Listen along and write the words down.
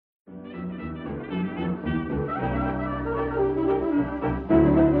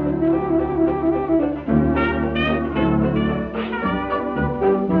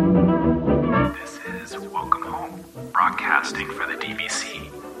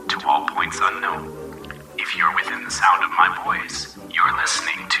now. If you're within the sound of my voice, you're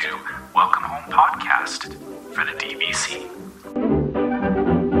listening to Welcome Home Podcast for the DVC.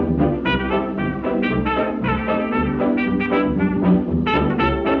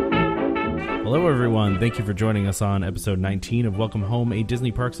 Hello, everyone. Thank you for joining us on episode 19 of Welcome Home, a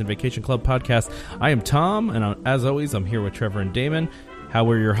Disney Parks and Vacation Club podcast. I am Tom, and as always, I'm here with Trevor and Damon. How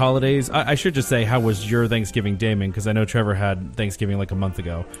were your holidays? I should just say, how was your Thanksgiving, Damon? Because I know Trevor had Thanksgiving like a month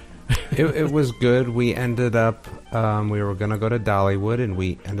ago. It was good. We ended up, we were going to go to Dollywood, and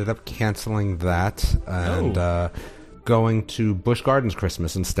we ended up canceling that and going to Busch Gardens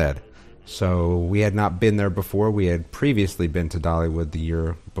Christmas instead. So we had not been there before. We had previously been to Dollywood the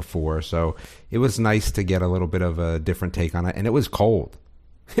year before. So it was nice to get a little bit of a different take on it. And it was cold.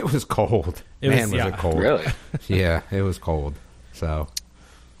 It was cold. Was it cold. Really? Yeah, it was cold. So,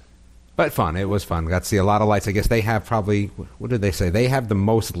 but fun. It was fun. Got to see a lot of lights. I guess they have probably, what did they say? They have the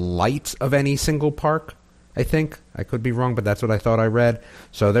most lights of any single park, I think. I could be wrong, but that's what I thought I read.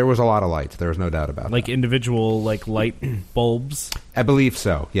 So there was a lot of lights. There was no doubt about like that. Individual light bulbs? I believe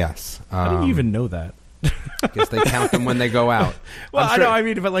so, yes. How do you even know that? I guess they count them when they go out. Well, I know, I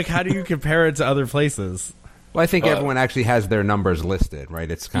mean, but how do you compare it to other places? Well, I think everyone actually has their numbers listed, right?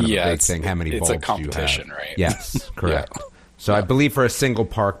 It's kind of a big thing, how many bulbs you have. It's a competition, right? Yes, correct. Yeah. So I believe for a single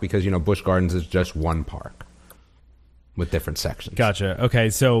park, because, Busch Gardens is just one park with different sections. Gotcha. Okay,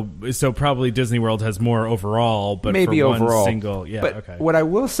 so probably Disney World has more overall, but maybe for overall. One single, yeah, but okay. What I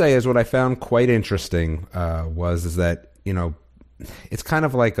will say is what I found quite interesting is that, it's kind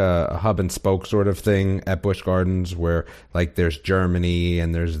of like a hub and spoke sort of thing at Busch Gardens where, like, there's Germany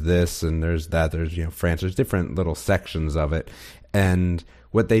and there's this and there's that. There's, France. There's different little sections of it. And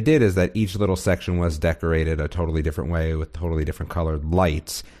what they did is that each little section was decorated a totally different way with totally different colored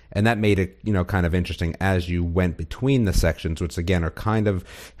lights. And that made it, kind of interesting as you went between the sections, which, again, are kind of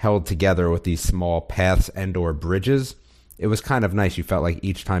held together with these small paths and or bridges. It was kind of nice. You felt like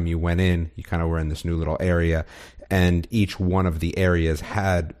each time you went in, you kind of were in this new little area. And each one of the areas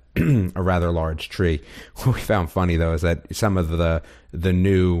had a rather large tree. What we found funny, though, is that some of the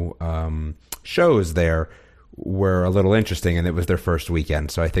new shows there were a little interesting, and it was their first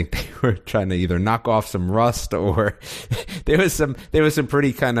weekend. So I think they were trying to either knock off some rust, or there was some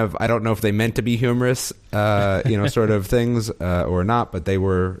pretty kind of, I don't know if they meant to be humorous, sort of things or not, but they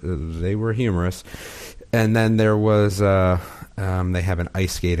were humorous. And then there was they have an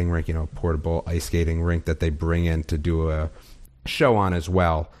ice skating rink, portable ice skating rink that they bring in to do a show on as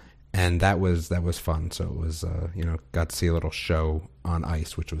well, and that was fun. So it was got to see a little show on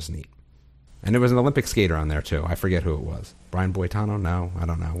ice, which was neat. And there was an Olympic skater on there too. I forget who it was. Brian Boitano? No, I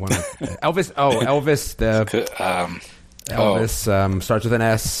don't know. Elvis. Oh, Elvis. Elvis starts with an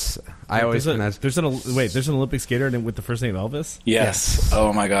S. I always there's an Olympic skater with the first name Elvis. Yes.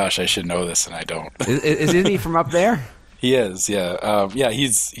 Oh my gosh, I should know this and I don't. Isn't he from up there? He is. Yeah.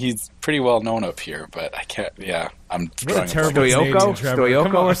 He's pretty well known up here, but I can't. Yeah, I'm. What a terrible name,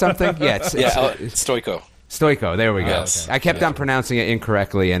 Stoico or something. Yeah. Stoico. Stoico, there we go. Yes. I kept on pronouncing it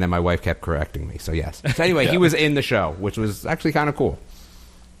incorrectly, and then my wife kept correcting me, so yes. So anyway, He was in the show, which was actually kind of cool.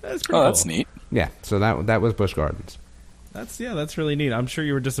 That's pretty cool. That's neat. Yeah, so that was Busch Gardens. That's really neat. I'm sure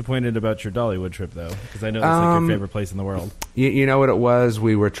you were disappointed about your Dollywood trip, though, because I know that's like your favorite place in the world. You know what it was?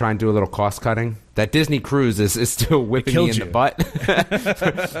 We were trying to do a little cost cutting. That Disney cruise is still whipping me in the butt.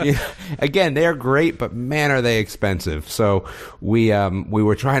 Again, they're great, but man, are they expensive. So we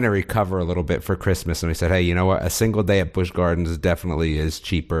were trying to recover a little bit for Christmas, and we said, hey, you know what? A single day at Busch Gardens definitely is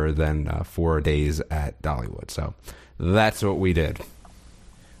cheaper than 4 days at Dollywood. So that's what we did.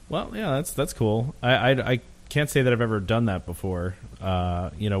 Well, yeah, that's cool. I can't say that I've ever done that before.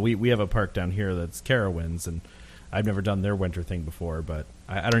 We have a park down here that's Carowinds, and I've never done their winter thing before, but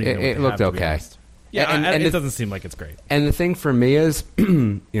I don't even know what it looked okay. Yeah, and it doesn't seem like it's great. And the thing for me is,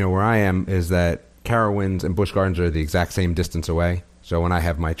 where I am is that Carowinds and Busch Gardens are the exact same distance away. So when I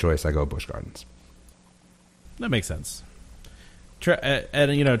have my choice, I go Busch Gardens. That makes sense.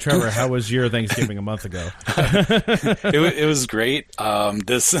 Trevor, how was your Thanksgiving a month ago? It was great.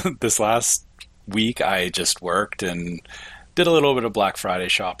 This last week I just worked and did a little bit of Black Friday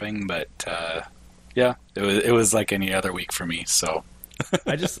shopping, but it was like any other week for me. So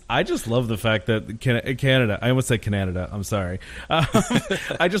I just love the fact that Canada. I almost said Canada. I'm sorry.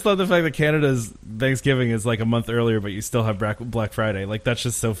 I just love the fact that Canada's Thanksgiving is like a month earlier, but you still have Black Friday. Like, that's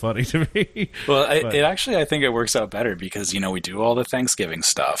just so funny to me. Well, I think it works out better because we do all the Thanksgiving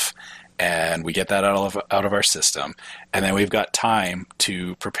stuff, and we get that out of our system, and then we've got time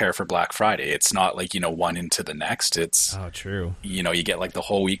to prepare for Black Friday. It's not like one into the next. It's true. You get like the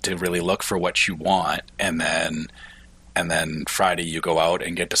whole week to really look for what you want, and then and then Friday you go out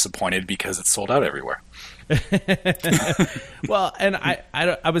and get disappointed because it's sold out everywhere. Well, and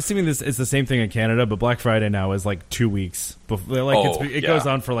I'm assuming this is the same thing in Canada, but Black Friday now is like 2 weeks before. Like it goes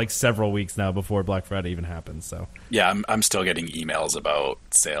on for like several weeks now before Black Friday even happens. So yeah, I'm still getting emails about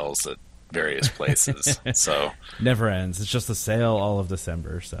sales at various places. So never ends. It's just a sale all of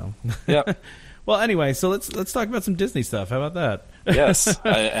December. So yeah. Well, anyway, so let's talk about some Disney stuff. How about that? Yes,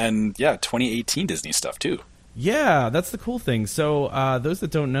 and 2018 Disney stuff too. Yeah, that's the cool thing. So those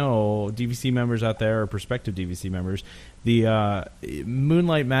that don't know, DVC members out there or prospective DVC members, the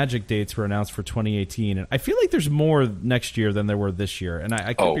Moonlight Magic dates were announced for 2018, and I feel like there's more next year than there were this year, and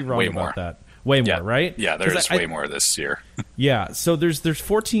I could be wrong about that. Way more, right? Yeah, there's way more this year. Yeah, so there's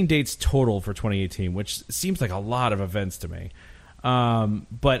 14 dates total for 2018, which seems like a lot of events to me.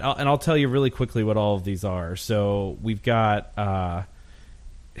 But I'll tell you really quickly what all of these are. So we've got.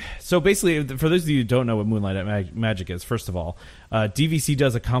 So basically, for those of you who don't know what Moonlight Magic is, first of all, DVC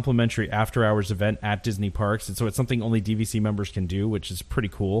does a complimentary after-hours event at Disney parks, and so it's something only DVC members can do, which is pretty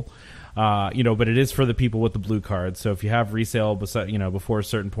cool. But it is for the people with the blue card. So if you have resale, before a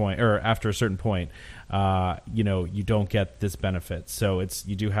certain point or after a certain point, you don't get this benefit. So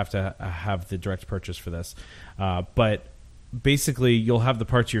you do have to have the direct purchase for this, but. Basically, you'll have the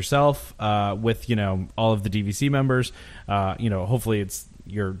parts yourself with all of the DVC members. Hopefully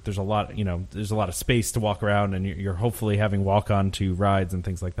there's a lot of space to walk around, and you're hopefully having walk on to rides and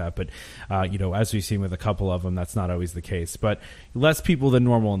things like that. But as we've seen with a couple of them, that's not always the case. But less people than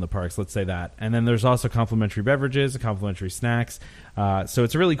normal in the parks, let's say that. And then there's also complimentary beverages, complimentary snacks. So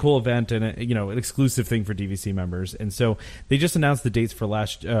it's a really cool event and an exclusive thing for DVC members. And so they just announced the dates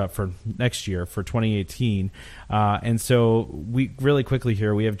for next year for 2018. And so we really quickly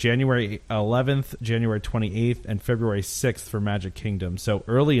here we have January 11th, January 28th, and February 6th for Magic Kingdom. So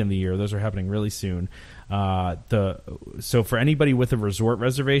early in the year, those are happening really soon. So for anybody with a resort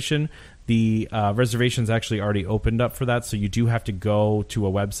reservation, the reservation's actually already opened up for that. So you do have to go to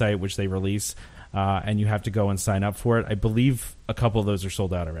a website which they release. And you have to go and sign up for it. I believe a couple of those are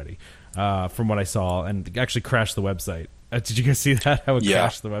sold out already, from what I saw, and actually crashed the website. Did you guys see that? How it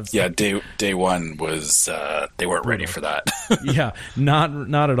crashed the website? Yeah, day one was they weren't ready for that. Yeah,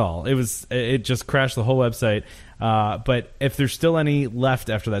 not at all. It just crashed the whole website. But if there's still any left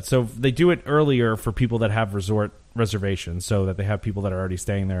after that, so they do it earlier for people that have resort reservations, so that they have people that are already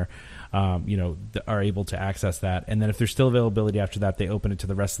staying there, are able to access that. And then if there's still availability after that, they open it to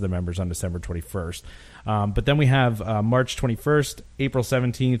the rest of the members on December 21st. But then we have March 21st, April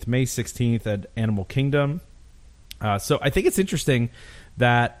 17th, May 16th at Animal Kingdom. So I think it's interesting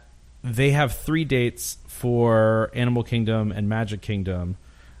that they have 3 dates for Animal Kingdom and Magic Kingdom,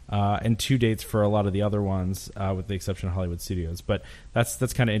 and 2 dates for a lot of the other ones, with the exception of Hollywood Studios. But that's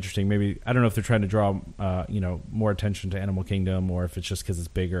kind of interesting. Maybe I don't know if they're trying to draw more attention to Animal Kingdom, or if it's just because it's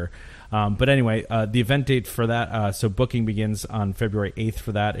bigger. But anyway, the event date for that, so booking begins on February 8th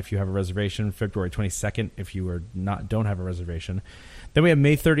for that if you have a reservation. February 22nd if you don't have a reservation. Then we have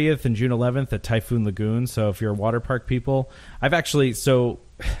May 30th and June 11th at Typhoon Lagoon. So if you're water park people, I actually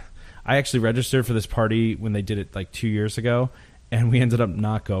registered for this party when they did it like 2 years ago. And we ended up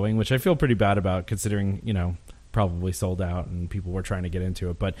not going, which I feel pretty bad about considering, probably sold out and people were trying to get into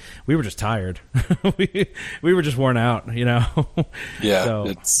it. But we were just tired. we were just worn out, Yeah,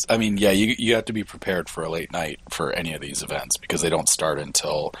 So, you have to be prepared for a late night for any of these events because they don't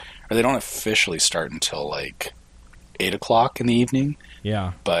officially start until like 8 o'clock in the evening.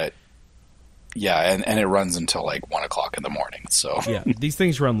 Yeah. But yeah, and it runs until like 1 o'clock in the morning. So yeah, these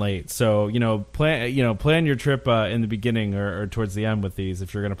things run late. So plan your trip in the beginning or towards the end with these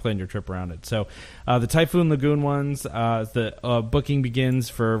if you're going to plan your trip around it. So the Typhoon Lagoon ones, the booking begins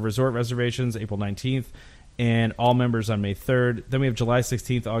for resort reservations April 19th, and all members on May 3rd. Then we have July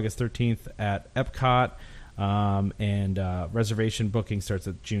 16th, August 13th at Epcot. And reservation booking starts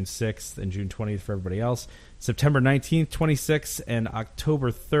at June 6th and June 20th for everybody else. September 19th, 26th, and October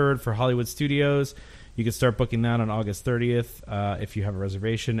 3rd for Hollywood Studios. You can start booking that on August 30th if you have a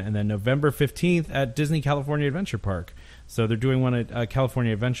reservation. And then November 15th at Disney California Adventure Park. So they're doing one at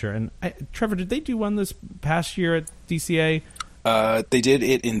California Adventure. And Trevor, did they do one this past year at DCA? They did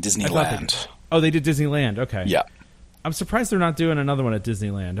it in Disneyland. They did Disneyland. Okay. Yeah. I'm surprised they're not doing another one at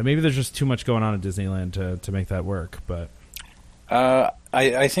Disneyland. Maybe there's just too much going on at Disneyland to make that work. But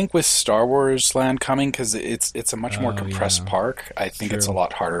I think with Star Wars Land coming, because it's a much more compressed park, I think it's a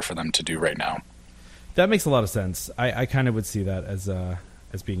lot harder for them to do right now. That makes a lot of sense. I kind of would see that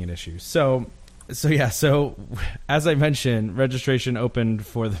as being an issue. So So as I mentioned, registration opened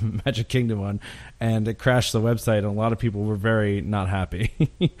for the Magic Kingdom one, and it crashed the website, and a lot of people were very not happy.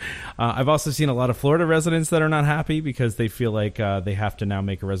 I've also seen a lot of Florida residents that are not happy because they feel like they have to now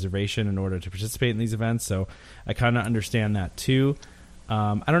make a reservation in order to participate in these events, so I kind of understand that too.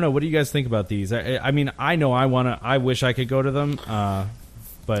 I don't know. What do you guys think about these? I mean, I know I wish I could go to them,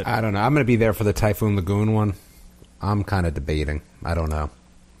 but I don't know. I'm going to be there for the Typhoon Lagoon one. I'm kind of debating. I don't know.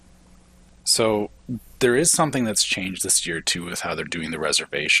 So there is something that's changed this year too with how they're doing the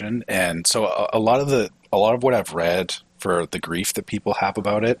reservation, and so a lot of what I've read for the grief that people have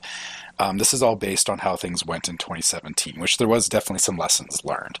about it, this is all based on how things went in 2017, which there was definitely some lessons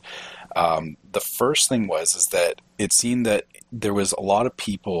learned. The first thing is that it seemed that there was a lot of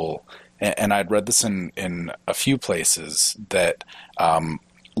people, and I'd read this in a few places, that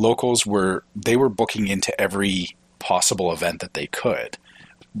locals were booking into every possible event that they could,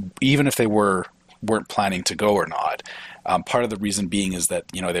 even if they weren't planning to go or not. Part of the reason being is that,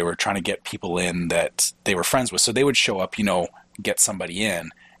 they were trying to get people in that they were friends with. So they would show up, get somebody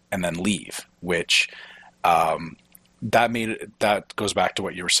in and then leave, which that goes back to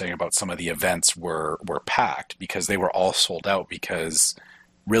what you were saying about some of the events were packed because they were all sold out, because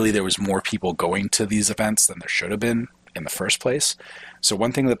really there was more people going to these events than there should have been in the first place. So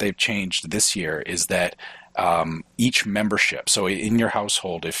one thing that they've changed this year is that each membership, so in your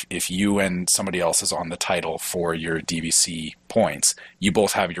household, if you and somebody else is on the title for your DVC points, you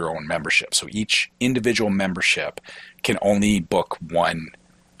both have your own membership. So each individual membership can only book one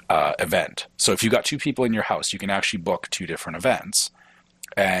event. So if you've got two people in your house, you can actually book two different events,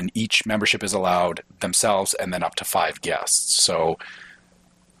 and each membership is allowed themselves and then up to 5 guests. So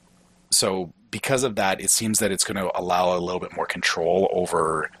because of that, it seems that it's going to allow a little bit more control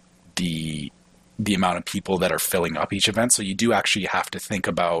over the amount of people that are filling up each event. So you do actually have to think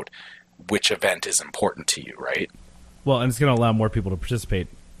about which event is important to you, right? Well, and it's going to allow more people to participate,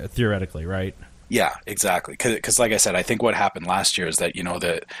 theoretically, right? Yeah, exactly. Because like I said, I think what happened last year is that,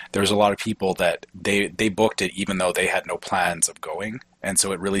 that there was a lot of people that they booked it even though they had no plans of going. And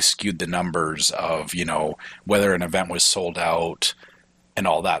so it really skewed the numbers of, whether an event was sold out and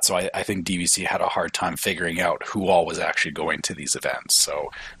all that. So I think DVC had a hard time figuring out who all was actually going to these events.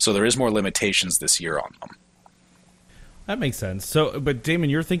 So there is more limitations this year on them. That makes sense. So, but Damon,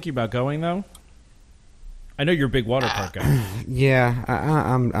 you're thinking about going though? I know you're a big water park guy. Yeah,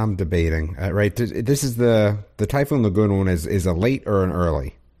 I'm debating. Right, this is the Typhoon Lagoon one is a late or an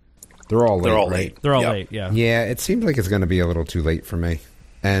early? They're all late. They're all right? late. They're all Yep. late. Yeah. Yeah, it seems like it's going to be a little too late for me.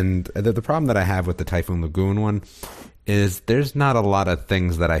 And the problem that I have with the Typhoon Lagoon one is there's not a lot of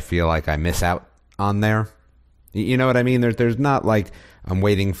things that I feel like I miss out on there. You know what I mean? There's not like I'm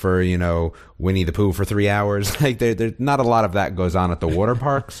waiting for, Winnie the Pooh for 3 hours. Like there's not a lot of that goes on at the water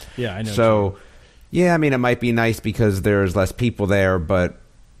parks. Yeah, I know. So, yeah, I mean, it might be nice because there's less people there, but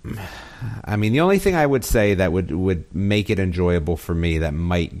I mean, the only thing I would say that would make it enjoyable for me that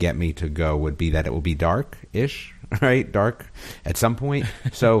might get me to go would be that it will be dark-ish, right? Dark at some point.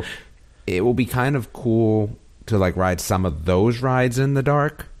 So it will be kind of cool to like ride some of those rides in the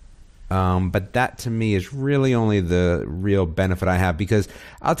dark. But that to me is really only the real benefit I have, because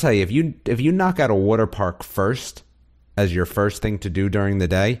I'll tell you, if you knock out a water park first as your first thing to do during the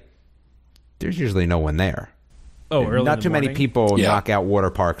day, there's usually no one there. Oh, early not in the too many morning? people Yeah. knock out water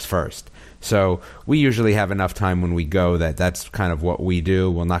parks first. So we usually have enough time when we go that's kind of what we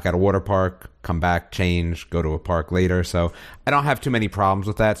do. We'll knock out a water park, come back, change, go to a park later. So I don't have too many problems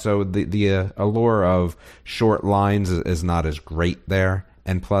with that. So the allure of short lines is not as great there.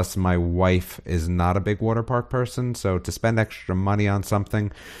 And plus, my wife is not a big water park person. So to spend extra money on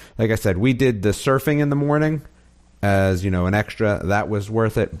something, like I said, we did the surfing in the morning as, an extra. That was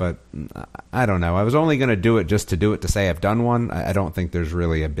worth it. But I don't know. I was only going to do it just to do it to say I've done one. I don't think there's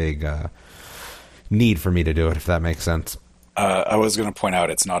really a big need for me to do it, if that makes sense. I was going to point out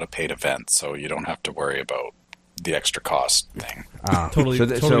it's not a paid event, so you don't have to worry about the extra cost thing. Totally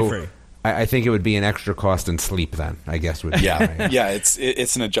free. I think it would be an extra cost in sleep then, I guess. Would be Yeah, right. yeah,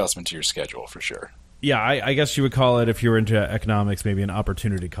 it's an adjustment to your schedule for sure. Yeah, I guess you would call it, if you were into economics, maybe an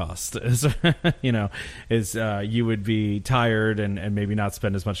opportunity cost. You would be tired and maybe not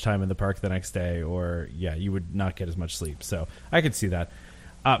spend as much time in the park the next day, or you would not get as much sleep. So I could see that.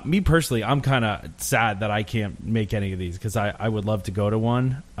 Me personally, I'm kind of sad that I can't make any of these, because I would love to go to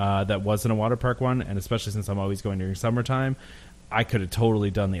one that wasn't a water park one, and especially since I'm always going during summertime. I could have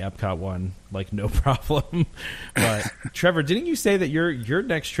totally done the Epcot one, like, no problem. But Trevor, didn't you say that your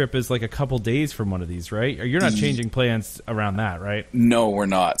next trip is like a couple days from one of these, right? Or you're not changing plans around that, right? No, we're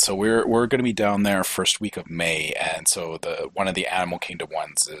not. So we're going to be down there first week of May, and so one of the Animal Kingdom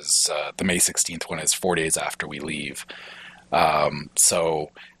ones is the May 16th one is 4 days after we leave.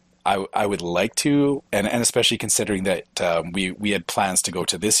 So I would like to, and especially considering that we had plans to go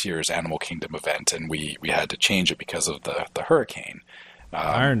to this year's Animal Kingdom event, and we had to change it because of the hurricane.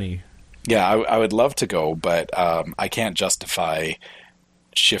 Irony. Yeah, I would love to go, but I can't justify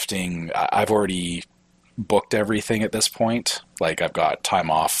shifting. I've already booked everything at this point. Like, I've got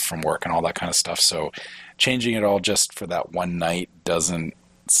time off from work and all that kind of stuff, so changing it all just for that one night doesn't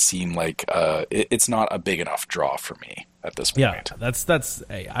seem like it's not a big enough draw for me at this point. Yeah, that's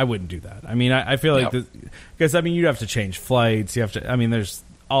hey, I wouldn't do that. I mean, I feel like because I mean, you'd have to change flights. You have to. I mean, there's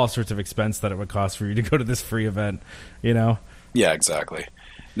all sorts of expense that it would cost for you to go to this free event. You know. Yeah, exactly.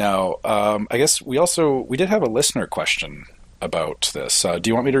 Now, I guess we did have a listener question about this. Do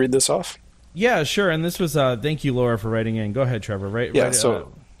you want me to read this off? Yeah, sure. And this was thank you, Laura, for writing in. Go ahead, Trevor. Yeah.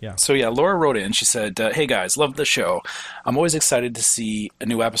 So Laura wrote in. She said, "Hey guys, love the show. I'm always excited to see a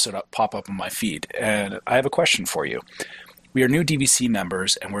new episode pop up on my feed, and I have a question for you. We are new DVC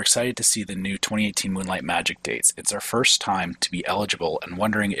members, and we're excited to see the new 2018 Moonlight Magic dates. It's our first time to be eligible, and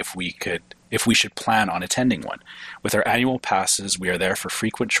wondering if we should plan on attending one. With our annual passes, we are there for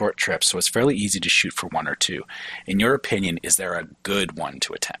frequent short trips, so it's fairly easy to shoot for one or two. In your opinion, is there a good one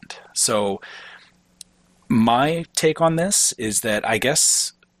to attend?" So my take on this is that I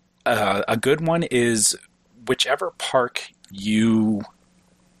guess a good one is whichever park you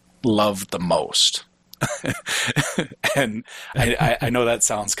love the most. And I know that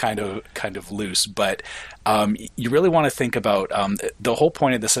sounds kind of loose, but you really want to think about the whole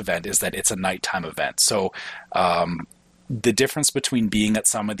point of this event is that it's a nighttime event. So the difference between being at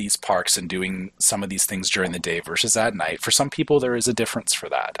some of these parks and doing some of these things during the day versus at night, for some people there is a difference for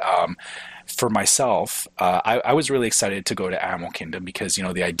that. For myself, I was really excited to go to Animal Kingdom because,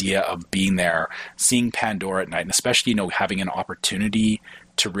 the idea of being there, seeing Pandora at night, and especially, having an opportunity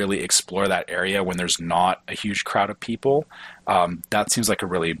to really explore that area when there's not a huge crowd of people, that seems like a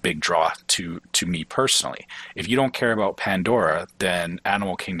really big draw to me personally. If you don't care about Pandora, then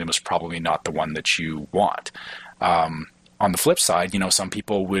Animal Kingdom is probably not the one that you want. On the flip side, some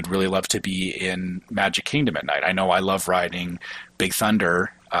people would really love to be in Magic Kingdom at night. I know I love riding Big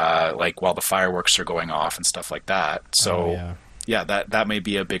Thunder, like while the fireworks are going off and stuff like that. So, that may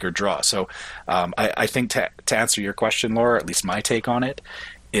be a bigger draw. So I think to answer your question, Laura, at least my take on it,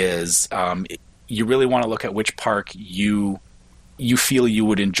 is you really want to look at which park you feel you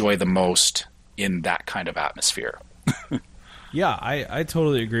would enjoy the most in that kind of atmosphere. Yeah, I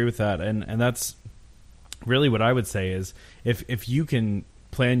totally agree with that. And that's really what I would say is if you can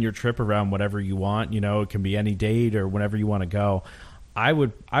plan your trip around whatever you want, it can be any date or whenever you want to go, I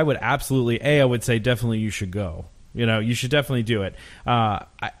would absolutely, I would say definitely you should go. You should definitely do it. I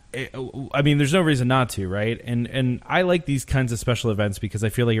mean, there's no reason not to, right? And I like these kinds of special events because I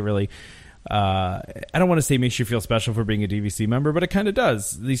feel like it really, I don't want to say makes you feel special for being a DVC member, but it kind of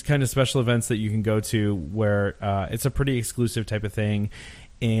does. These kind of special events that you can go to where it's a pretty exclusive type of thing.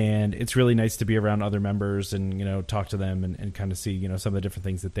 And it's really nice to be around other members and, talk to them and kind of see, some of the different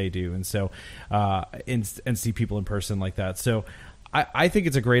things that they do. And so, and see people in person like that. So I think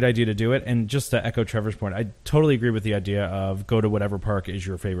it's a great idea to do it. And just to echo Trevor's point, I totally agree with the idea of go to whatever park is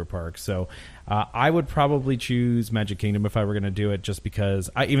your favorite park. So I would probably choose Magic Kingdom if I were going to do it, just because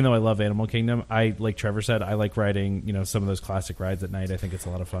even though I love Animal Kingdom, like Trevor said, I like riding, some of those classic rides at night. I think it's a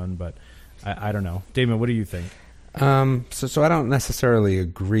lot of fun, but I don't know. Damon, what do you think? So I don't necessarily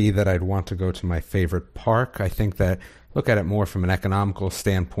agree that I'd want to go to my favorite park. I think that look at it more from an economical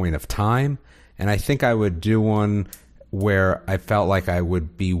standpoint of time, and I think I would do one where I felt like I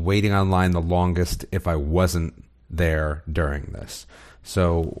would be waiting online the longest if I wasn't there during this.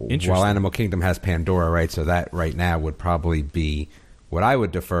 So while Animal Kingdom has Pandora, right, so that right now would probably be what I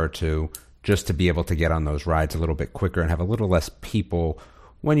would defer to, just to be able to get on those rides a little bit quicker and have a little less people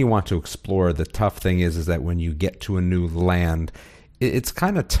when you want to explore. The tough thing is that when you get to a new land, it's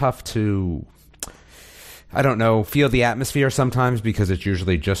kind of tough to, feel the atmosphere sometimes because it's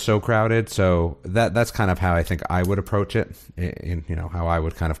usually just so crowded. So that's kind of how I think I would approach it, in how I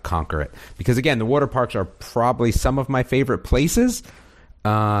would kind of conquer it. Because again, the water parks are probably some of my favorite places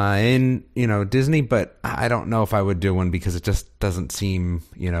in Disney, but I don't know if I would do one because it just doesn't seem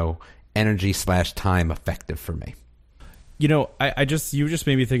energy/time effective for me. You just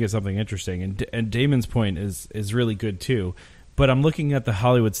made me think of something interesting, and Damon's point is really good too. But I'm looking at the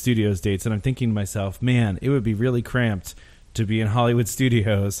Hollywood Studios dates, and I'm thinking to myself, man, it would be really cramped to be in Hollywood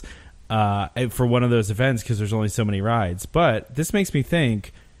Studios for one of those events because there's only so many rides. But this makes me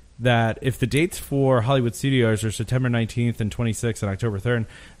think that if the dates for Hollywood Studios are September 19th and 26th and October 3rd,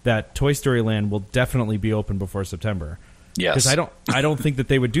 that Toy Story Land will definitely be open before September. Yes. Because I don't think that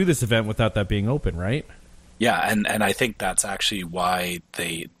they would do this event without that being open, right? Yeah, and I think that's actually why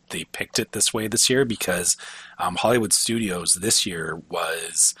they picked it this way this year, because Hollywood Studios this year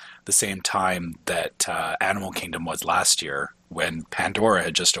was the same time that Animal Kingdom was last year, when Pandora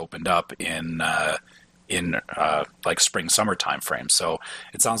had just opened up in like spring summer time frame. So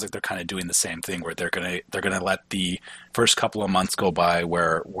it sounds like they're kind of doing the same thing, where they're gonna let the first couple of months go by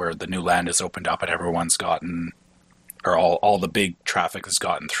where the new land is opened up and everyone's gotten, or all the big traffic has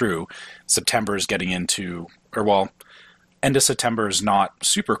gotten through. September is getting into, or well, end of September is not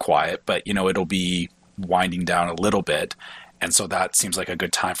super quiet, but it'll be winding down a little bit. And so that seems like a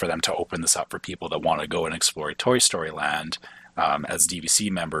good time for them to open this up for people that want to go and explore Toy Story Land as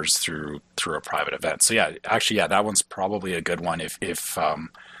DVC members through a private event. So yeah, actually, that one's probably a good one if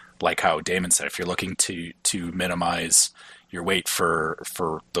like how Damon said, if you're looking to minimize your wait for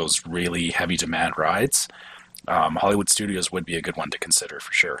those really heavy demand rides, Hollywood Studios would be a good one to consider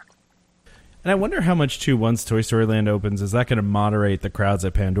for sure. And I wonder how much, too, once Toy Story Land opens, is that going to moderate the crowds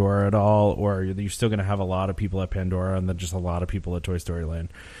at Pandora at all? Or are you still going to have a lot of people at Pandora and then just a lot of people at Toy Story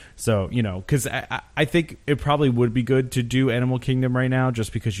Land? So, because I think it probably would be good to do Animal Kingdom right now,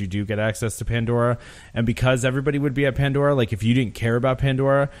 just because you do get access to Pandora. And because everybody would be at Pandora, like if you didn't care about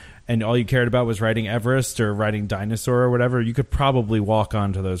Pandora and all you cared about was riding Everest or riding Dinosaur or whatever, you could probably walk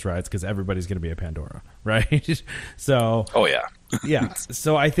onto those rides because everybody's going to be at Pandora, right? So, oh yeah. Yeah,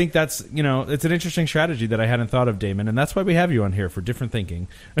 so I think that's, it's an interesting strategy that I hadn't thought of, Damon, and that's why we have you on here, for different thinking.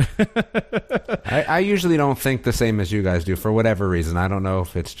 I usually don't think the same as you guys do for whatever reason. I don't know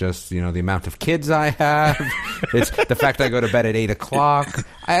if it's just, the amount of kids I have. It's the fact I go to bed at 8 o'clock.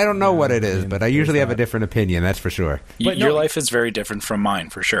 I don't know what it is, but I usually have a different opinion, that's for sure. But your life is very different from mine,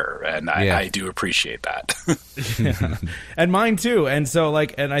 for sure, and I do appreciate that. Yeah. And mine, too. And so,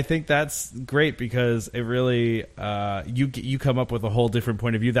 and I think that's great because it really, you come up with a whole different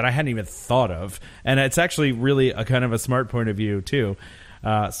point of view that I hadn't even thought of, and it's actually really a kind of a smart point of view too.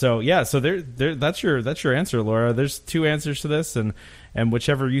 So that's your answer, Laura. There's two answers to this, and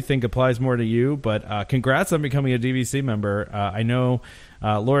whichever you think applies more to you. But congrats on becoming a DVC member. I know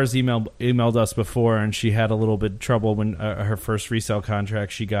Laura's emailed us before, and she had a little bit of trouble when her first resale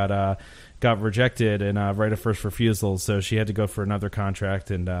contract she got rejected and right of first refusal, so she had to go for another contract,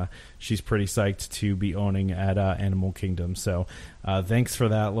 and she's pretty psyched to be owning at Animal Kingdom. So thanks for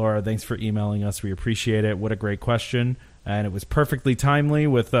that, Laura. Thanks for emailing us. We appreciate it. What a great question, and it was perfectly timely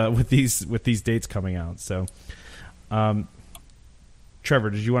with these dates coming out. So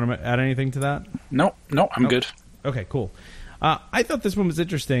Trevor, did you want to add anything to that? No, I'm good. Okay, cool. I thought this one was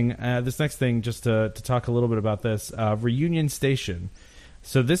interesting. This next thing, just to talk a little bit about this, Reunion Station.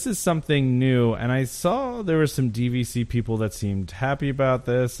 So this is something new, and I saw there were some DVC people that seemed happy about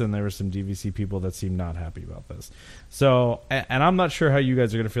this, and there were some DVC people that seemed not happy about this. So, and I'm not sure how you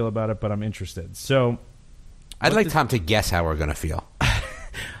guys are going to feel about it, but I'm interested. So, I'd like Tom to guess how we're going to feel.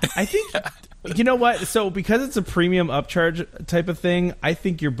 I think, you know what? So, because it's a premium upcharge type of thing, I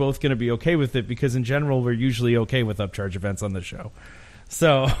think you're both going to be okay with it, because in general, we're usually okay with upcharge events on the show.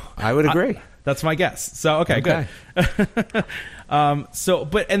 So, I would agree. That's my guess. So, okay. Good. And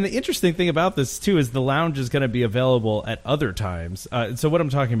the interesting thing about this too is the lounge is going to be available at other times. So what I'm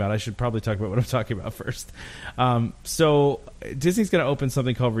talking about, I should probably talk about what I'm talking about first. So Disney's going to open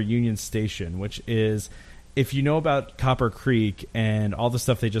something called Reunion Station, which is, if you know about Copper Creek and all the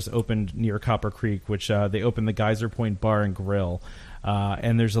stuff they just opened near Copper Creek, which they opened the Geyser Point Bar and Grill,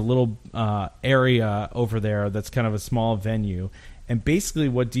 and there's a little area over there that's kind of a small venue. And basically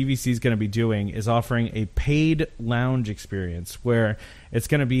what DVC is going to be doing is offering a paid lounge experience where it's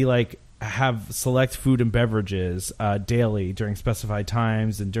going to be have select food and beverages daily during specified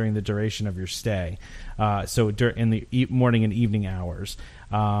times and during the duration of your stay. So in the morning and evening hours.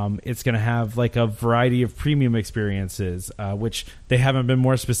 It's going to have a variety of premium experiences, which they haven't been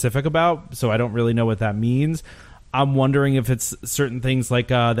more specific about, so I don't really know what that means. I'm wondering if it's certain things like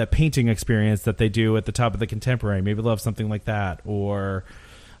that painting experience that they do at the top of the Contemporary. Maybe they'll have something like that. Or,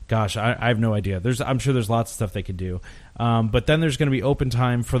 gosh, I have no idea. I'm sure there's lots of stuff they could do. But then there's going to be open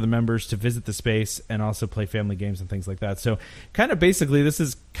time for the members to visit the space and also play family games and things like that. So kind of basically this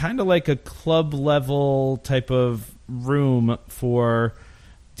is kind of like a club level type of room for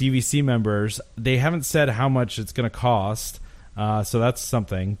DVC members. They haven't said how much it's going to cost. So that's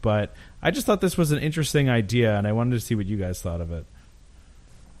something, but I just thought this was an interesting idea, and I wanted to see what you guys thought of it.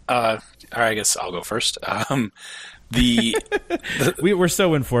 or I guess I'll go first. We're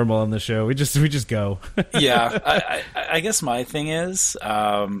so informal on the show. We just go. Yeah, I guess my thing is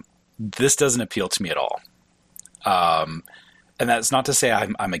this doesn't appeal to me at all. And that's not to say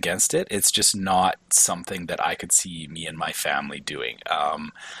I'm against it. It's just not something that I could see me and my family doing.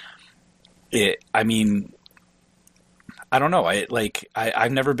 I mean, I don't know.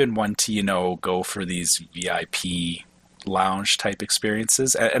 I've never been one to, go for these VIP lounge type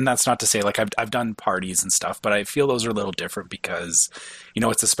experiences. And that's not to say like I've done parties and stuff, but I feel those are a little different because,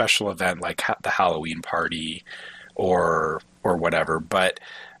 it's a special event like the Halloween party or whatever. But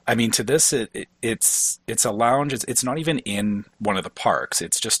I mean, to this, it's a lounge. It's not even in one of the parks.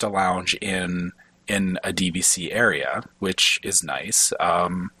 It's just a lounge in a DVC area, which is nice.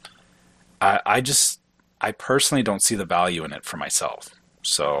 I personally don't see the value in it for myself.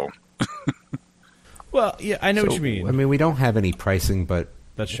 So, well, yeah, I know what you mean. I mean, we don't have any pricing, but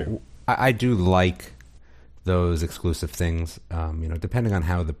that's true. I do like those exclusive things. Depending on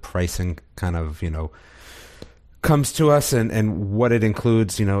how the pricing kind of comes to us and what it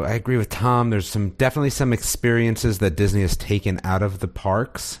includes. I agree with Tom. There's definitely some experiences that Disney has taken out of the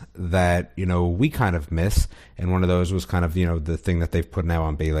parks that, we kind of miss. And one of those was kind of, the thing that they've put now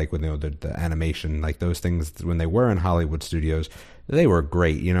on Bay Lake with, the animation, like those things when they were in Hollywood Studios, they were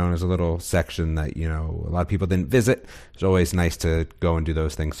great. There's a little section that, a lot of people didn't visit. It's always nice to go and do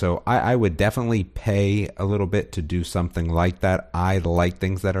those things. So I would definitely pay a little bit to do something like that. I like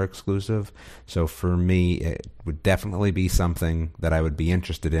things that are exclusive. So for me, it would definitely be something that I would be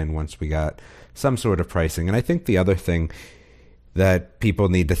interested in once we got some sort of pricing. And I think the other thing that people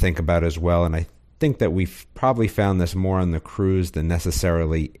need to think about as well, and I think that we've probably found this more on the cruise than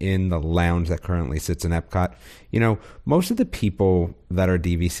necessarily in the lounge that currently sits in Epcot. Most of the people that are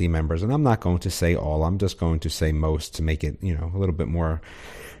DVC members, and I'm not going to say all, I'm just going to say most to make it, a little bit more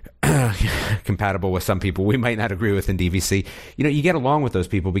compatible with some people we might not agree with in DVC. You get along with those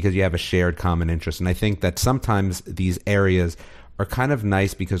people because you have a shared common interest. And I think that sometimes these areas are kind of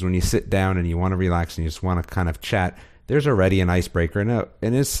nice because when you sit down and you want to relax and you just want to kind of chat, there's already an icebreaker,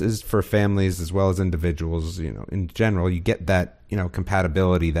 and this is for families as well as individuals. In general, you get that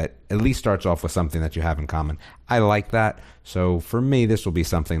compatibility that at least starts off with something that you have in common. I like that, so for me, this will be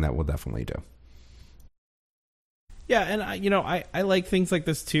something that we'll definitely do. Yeah, and I like things like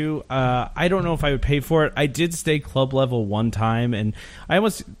this too. I don't know if I would pay for it. I did stay club level one time, and I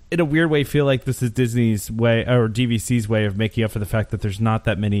almost, in a weird way, feel like this is Disney's way or DVC's way of making up for the fact that there's not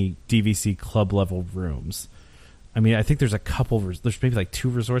that many DVC club level rooms. I mean, I think there's a couple. There's maybe like 2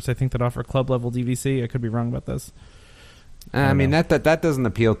 resorts I think that offer club level DVC. I could be wrong about this. I mean, that doesn't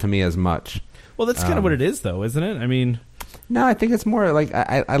appeal to me as much. Well, that's kind of what it is, though, isn't it? I mean, no, I think it's more like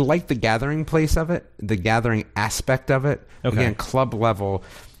I like the gathering place of it, the gathering aspect of it. Okay. Again, club level.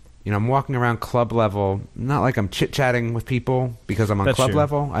 I'm walking around club level, not like I'm chit chatting with people because I'm on That's club true.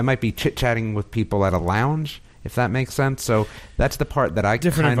 level. I might be chit chatting with people at a lounge, if that makes sense. So that's the part that I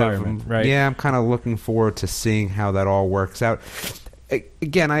Different kind environment, of, right? Yeah, I'm kind of looking forward to seeing how that all works out.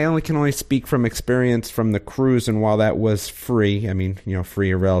 Again, I can only speak from experience from the cruise, and while that was free, I mean,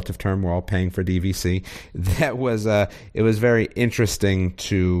 free a relative term, we're all paying for DVC. That was it was very interesting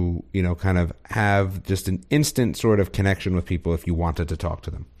to kind of have just an instant sort of connection with people if you wanted to talk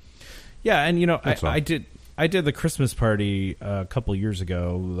to them. Yeah, and I did the Christmas party a couple years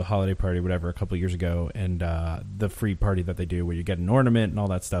ago, the holiday party, whatever, a couple years ago, and the free party that they do where you get an ornament and all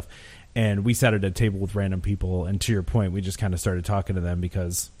that stuff. And we sat at a table with random people, and to your point, we just kind of started talking to them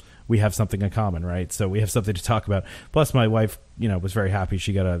because we have something in common, right? So we have something to talk about. Plus, my wife, was very happy.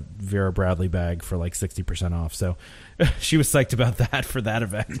 She got a Vera Bradley bag for like 60% off. So she was psyched about that for that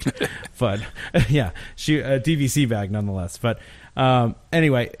event. But yeah, she a DVC bag nonetheless. But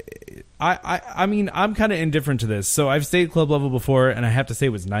anyway, I mean, I'm kind of indifferent to this. So I've stayed club level before, and I have to say it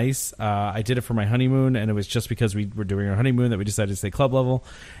was nice. I did it for my honeymoon, and it was just because we were doing our honeymoon that we decided to stay club level.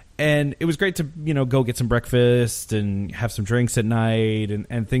 And it was great to, go get some breakfast and have some drinks at night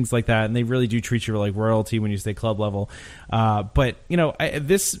and things like that. And they really do treat you like royalty when you stay club level. But,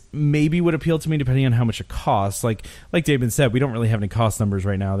 this maybe would appeal to me depending on how much it costs. Like David said, we don't really have any cost numbers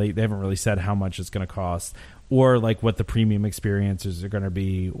right now. They haven't really said how much it's going to cost, or like what the premium experiences are going to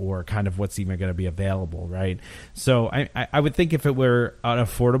be, or kind of what's even going to be available, right? So I would think if it were an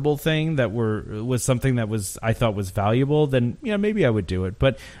affordable thing that was something that I thought was valuable, then maybe I would do it.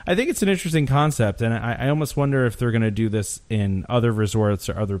 But I think it's an interesting concept, and I almost wonder if they're going to do this in other resorts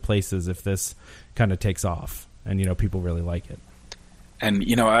or other places if this kind of takes off and people really like it. And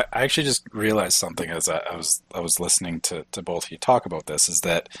I actually just realized something as I was listening to both of you talk about this, is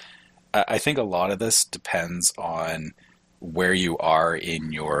that I think a lot of this depends on where you are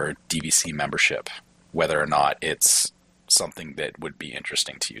in your DVC membership, whether or not it's something that would be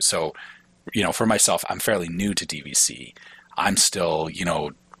interesting to you. So, for myself, I'm fairly new to DVC. I'm still,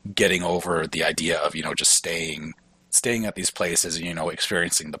 getting over the idea of, just staying at these places and,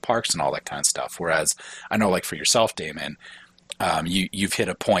 experiencing the parks and all that kind of stuff. Whereas I know, like for yourself, Damon, you've hit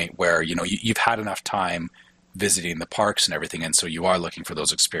a point where, you've had enough time visiting the parks and everything. And so you are looking for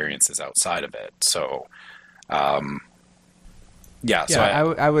those experiences outside of it. So, So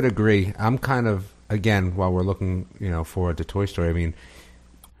I would agree. I'm kind of, again, while we're looking, forward to Toy Story, I mean,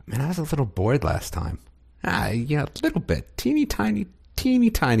 I was a little bored last time. A little bit, teeny tiny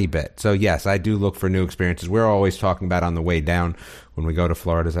bit. So yes, I do look for new experiences. We're always talking about on the way down when we go to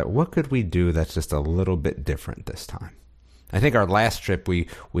Florida is that what could we do that's just a little bit different this time? I think our last trip we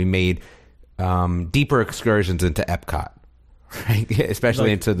made deeper excursions into Epcot. Right?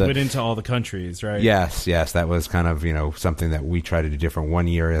 Especially into all the countries, right? Yes, that was kind of, something that we try to do different. One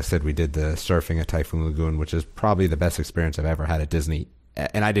year, I said we did the surfing at Typhoon Lagoon, which is probably the best experience I've ever had at Disney.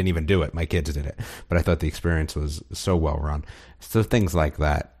 And I didn't even do it. My kids did it. But I thought the experience was so well run. So things like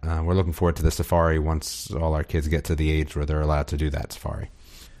that. We're looking forward to the safari once all our kids get to the age where they're allowed to do that safari.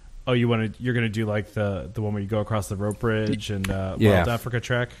 Oh, you're going to do like the one where you go across the rope bridge and Wild Africa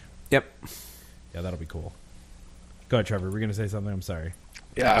Trek? Yep. Yeah, that'll be cool. Go ahead, Trevor. We're going to say something. I'm sorry.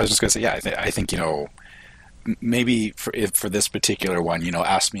 Yeah, I was just going to say, I think, maybe for this particular one,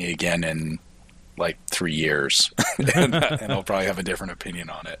 ask me again in like 3 years and I'll probably have a different opinion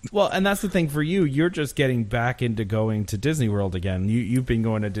on it. Well, and that's the thing for you. You're just getting back into going to Disney World again. You've been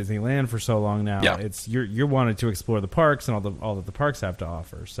going to Disneyland for so long now. Yeah. You're wanting to explore the parks and all that the parks have to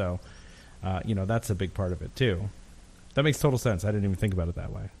offer. So, that's a big part of it too. That makes total sense. I didn't even think about it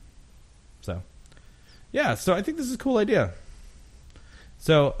that way. So, yeah. So I think this is a cool idea.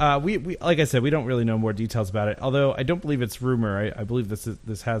 So we like I said, we don't really know more details about it. Although I don't believe it's rumor. I believe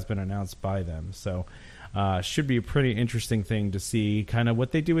this has been announced by them. So should be a pretty interesting thing to see kind of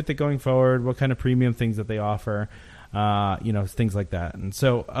what they do with it going forward, what kind of premium things that they offer, things like that. And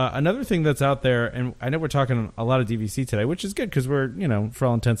so another thing that's out there, and I know we're talking a lot of DVC today, which is good because we're, for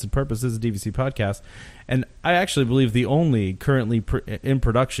all intents and purposes, a DVC podcast. And I actually believe the only currently in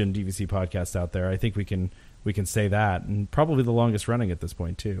production DVC podcast out there. I think we can say that, and probably the longest running at this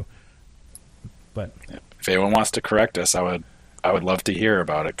point too. But if anyone wants to correct us, I would love to hear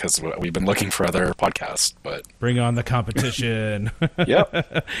about it because we've been looking for other podcasts. But bring on the competition.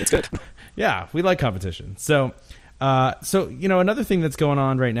 Yep, it's good. Yeah, we like competition. So another thing that's going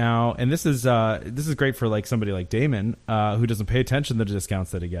on right now, and this is great for like somebody like Damon who doesn't pay attention to the discounts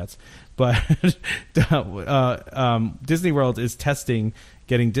that he gets, but Disney World is testing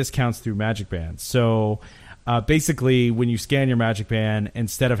getting discounts through Magic Bands. So basically, when you scan your Magic Band,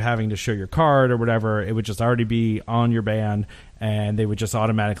 instead of having to show your card or whatever, it would just already be on your band, and they would just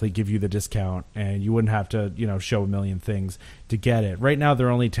automatically give you the discount, and you wouldn't have to, show a million things to get it. Right now, they're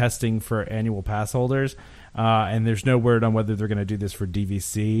only testing for annual pass holders, and there's no word on whether they're going to do this for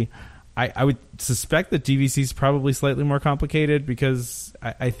DVC. I would suspect that DVC is probably slightly more complicated because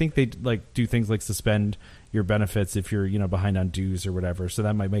I think they do things like suspend your benefits if you're behind on dues or whatever, so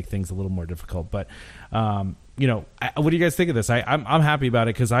that might make things a little more difficult. But what do you guys think of this? I'm happy about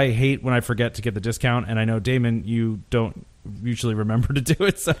it because I hate when I forget to get the discount, and I know Damon, you don't usually remember to do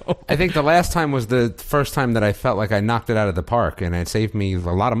it. So I think the last time was the first time that I felt like I knocked it out of the park, and it saved me a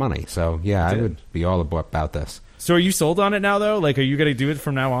lot of money. So yeah, I would be all about this. So are you sold on it now, though? Like, are you going to do it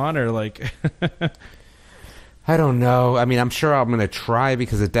from now on, or like? I don't know. I mean, I'm sure I'm going to try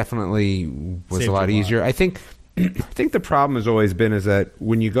because it definitely was a lot easier. I think the problem has always been is that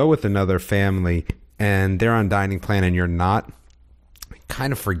when you go with another family and they're on dining plan and you're not, you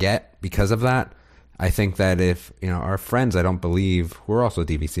kind of forget because of that. I think that if, our friends, I don't believe, we're also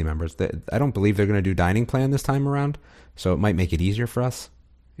DVC members, I don't believe they're going to do dining plan this time around. So it might make it easier for us.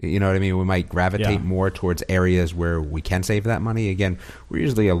 You know what I mean? We might gravitate more towards areas where we can save that money. Again, we're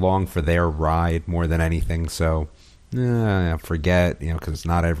usually along for their ride more than anything. So forget, because it's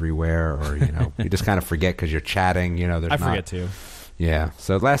not everywhere, or, you just kind of forget because you're chatting, there's I forget too. Yeah.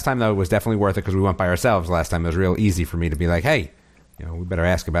 So last time, though, it was definitely worth it because we went by ourselves last time. It was real easy for me to be like, hey, we better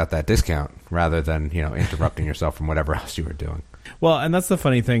ask about that discount rather than, interrupting yourself from whatever else you were doing. Well, and that's the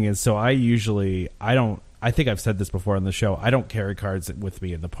funny thing is, so I think I've said this before on the show, I don't carry cards with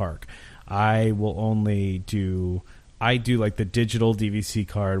me in the park. I will only do like the digital DVC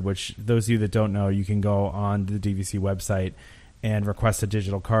card, which those of you that don't know, you can go on the DVC website and request a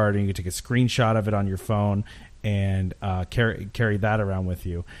digital card, and you can take a screenshot of it on your phone and carry that around with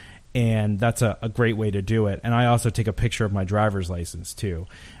you. and that's a great way to do it. And I also take a picture of my driver's license too,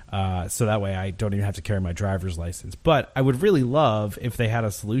 so that way I don't even have to carry my driver's license. But I would really love if they had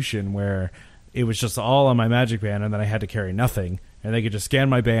a solution where it was just all on my Magic Band, and then I had to carry nothing, and they could just scan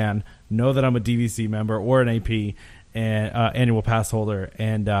my band, know that I'm a DVC member or an AP and annual pass holder,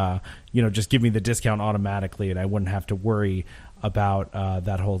 and just give me the discount automatically, and I wouldn't have to worry about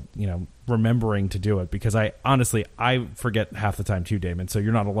that whole remembering to do it, because I honestly forget half the time too, Damon. So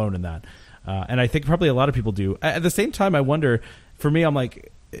you're not alone in that, and I think probably a lot of people do. At the same time, I wonder, for me, I'm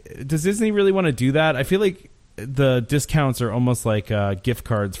like, does Disney really want to do that? I feel like the discounts are almost like gift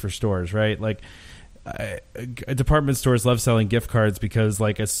cards for stores, right? Like department stores love selling gift cards because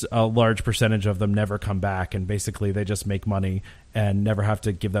like a large percentage of them never come back, and basically they just make money and never have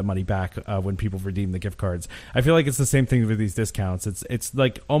to give that money back when people redeem the gift cards. I feel like it's the same thing with these discounts. It's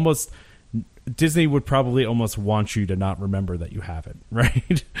like almost Disney would probably almost want you to not remember that you have it,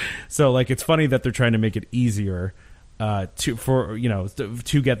 right? So like it's funny that they're trying to make it easier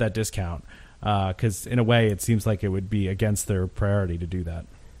to get that discount. Because in a way, it seems like it would be against their priority to do that.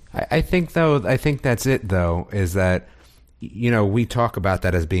 I think that's it, though, is that, we talk about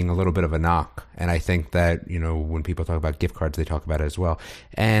that as being a little bit of a knock. And I think that, when people talk about gift cards, they talk about it as well.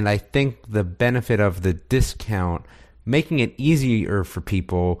 And I think the benefit of the discount, making it easier for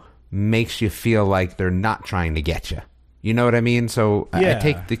people, makes you feel like they're not trying to get you. You know what I mean? So yeah. I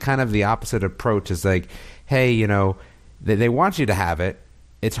take the kind of the opposite approach. Is like, hey, they want you to have it.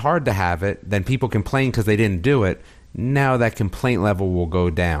 It's hard to have it. Then people complain because they didn't do it. Now that complaint level will go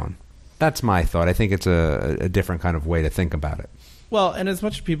down. That's my thought. I think it's a different kind of way to think about it. Well, and as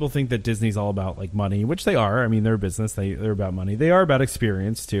much as people think that Disney's all about like money, which they are. I mean, they're a business. They're about money. They are about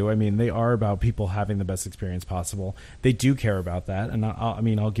experience too. I mean, they are about people having the best experience possible. They do care about that. And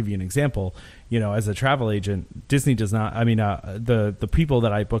I'll give you an example. As a travel agent, Disney does not. I mean, the people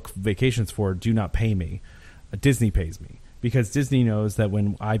that I book vacations for do not pay me. Disney pays me. Because Disney knows that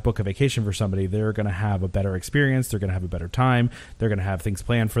when I book a vacation for somebody, they're going to have a better experience. They're going to have a better time. They're going to have things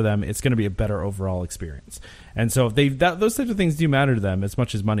planned for them. It's going to be a better overall experience. And so those types of things do matter to them as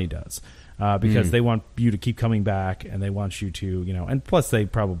much as money does, because they want you to keep coming back, and they want you to, and plus they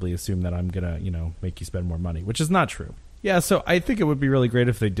probably assume that I'm going to, make you spend more money, which is not true. Yeah, so I think it would be really great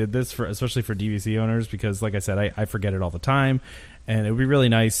if they did this, especially for DVC owners, because like I said, I forget it all the time, and it would be really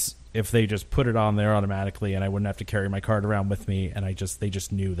nice if they just put it on there automatically, and I wouldn't have to carry my card around with me, and they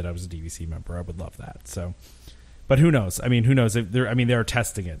just knew that I was a DVC member. I would love that. So, but who knows? I mean, who knows if they're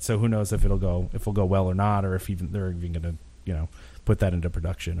testing it, so who knows if it'll go well or not, or if they're even going to put that into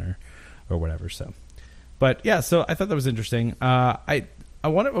production or whatever. So, but yeah, so I thought that was interesting. I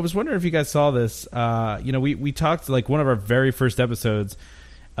was wondering if you guys saw this. We talked, like, one of our very first episodes.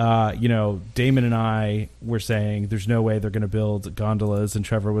 Damon and I were saying there's no way they're going to build gondolas, and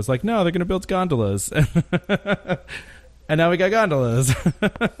Trevor was like, no, they're going to build gondolas. And now we got gondolas.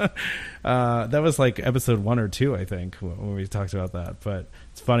 That was like episode 1 or 2, I think, when we talked about that. But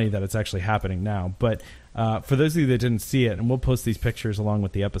it's funny that it's actually happening now. But for those of you that didn't see it, and we'll post these pictures along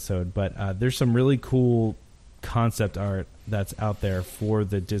with the episode, but there's some really cool concept art that's out there for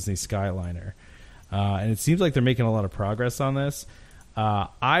the Disney Skyliner. And it seems like they're making a lot of progress on this.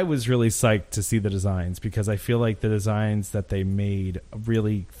 I was really psyched to see the designs, because I feel like the designs that they made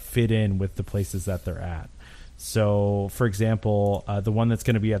really fit in with the places that they're at. So, for example, the one that's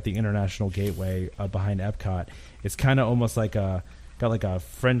going to be at the International Gateway behind Epcot, it's kind of almost like got like a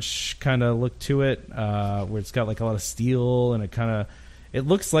French kind of look to it, where it's got like a lot of steel, and it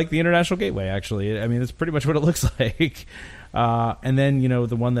looks like the International Gateway, actually. I mean, it's pretty much what it looks like. And then,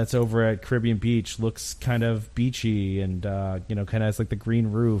 the one that's over at Caribbean Beach looks kind of beachy, and, kind of has like the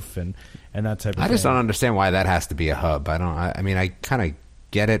green roof and that type of thing. I just don't understand why that has to be a hub. I mean, I kind of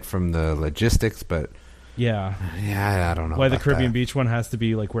get it from the logistics, but yeah, I don't know why the Caribbean Beach one has to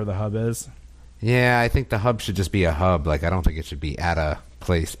be like where the hub is. Yeah, I think the hub should just be a hub. Like, I don't think it should be at a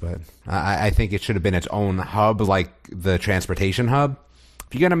place, but I think it should have been its own hub, like the transportation hub.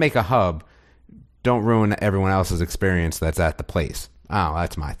 If you're going to make a hub, don't ruin everyone else's experience that's at the place. Oh,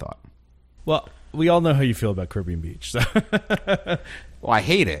 that's my thought. Well, we all know how you feel about Caribbean Beach. So. Well, I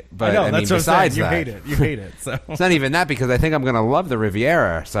hate it, but I know, that's besides what I'm that, you hate it. So it's not even that, because I think I'm going to love the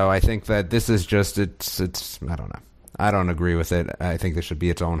Riviera. So I think that this is just it's. I don't know. I don't agree with it. I think there should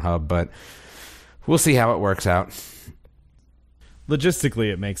be its own hub, but we'll see how it works out.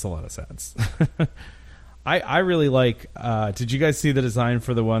 Logistically, it makes a lot of sense. I really like. Did you guys see the design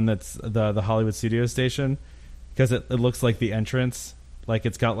for the one that's the Hollywood Studio Station? Because it looks like the entrance, like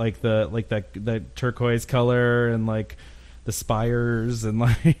it's got like the turquoise color, and like the spires, and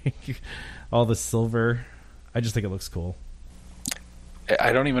like all the silver. I just think it looks cool.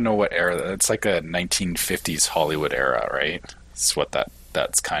 I don't even know what era. It's like a 1950s Hollywood era, right? It's what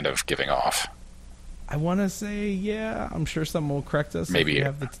that's kind of giving off. I want to say, yeah. I'm sure someone will correct us. Maybe if we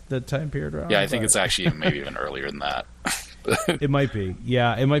have the time period wrong. Yeah, I think it's actually maybe even earlier than that. It might be.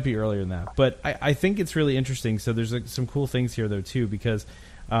 Yeah, it might be earlier than that. But I think it's really interesting. So there's some cool things here, though, too, because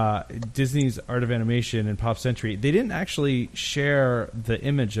Disney's Art of Animation and Pop Century, they didn't actually share the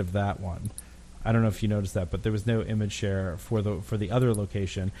image of that one. I don't know if you noticed that, but there was no image share for the other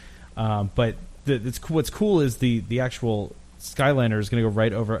location. But what's cool is the actual Skyliner is going to go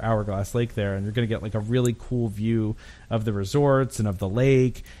right over Hourglass Lake there, and you're going to get like a really cool view of the resorts and of the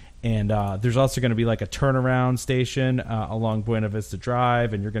lake. And there's also going to be like a turnaround station along Buena Vista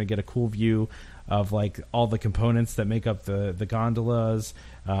Drive, and you're going to get a cool view of like all the components that make up the gondolas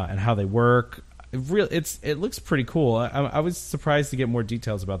and how they work. It looks pretty cool. I was surprised to get more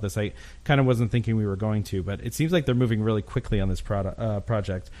details about this. I kind of wasn't thinking we were going to, but it seems like they're moving really quickly on this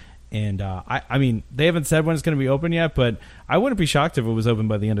project. And I mean, they haven't said when it's going to be open yet, but I wouldn't be shocked if it was open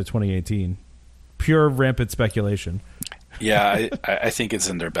by the end of 2018. Pure rampant speculation. Yeah, I think it's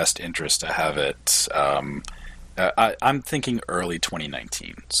in their best interest to have it. I'm thinking early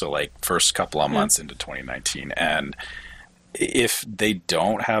 2019, so like first couple of months into 2019. And if they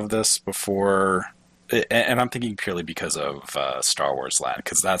don't have this before, and I'm thinking purely because of Star Wars Land,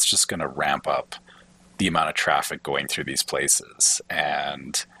 because that's just going to ramp up the amount of traffic going through these places,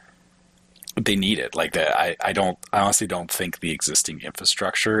 and they need it. Like that, I honestly don't think the existing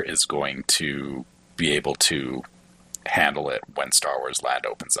infrastructure is going to be able to handle it when Star Wars Land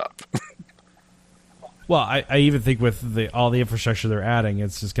opens up. Well, I even think with all the infrastructure they're adding,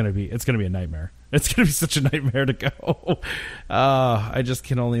 it's going to be a nightmare. It's going to be such a nightmare to go. I just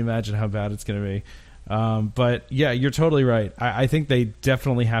can only imagine how bad it's going to be. But yeah, you're totally right. I think they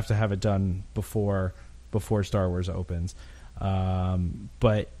definitely have to have it done before Star Wars opens.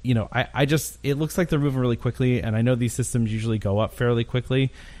 But you know, it looks like they're moving really quickly, and I know these systems usually go up fairly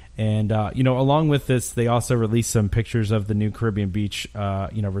quickly. And you know, along with this, they also released some pictures of the new Caribbean Beach,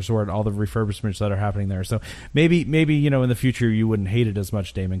 resort, all the refurbishments that are happening there. So maybe you know, in the future you wouldn't hate it as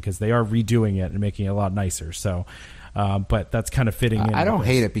much, Damon, because they are redoing it and making it a lot nicer. So, but that's kind of fitting in. I don't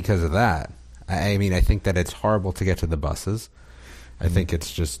hate it because of that. I mean, I think that it's horrible to get to the buses. I think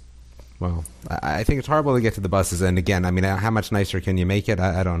it's just. Well, I think it's horrible to get to the buses, and again, I mean, how much nicer can you make it?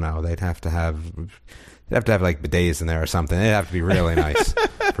 I don't know. They'd have to have like bidets in there or something. It'd have to be really nice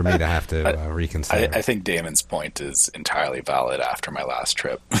for me to have to reconsider. I think Damon's point is entirely valid after my last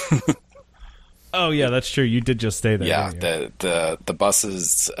trip. Oh yeah, that's true. You did just stay there. Yeah, the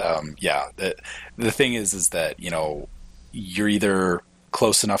buses. The thing is that, you know, you're either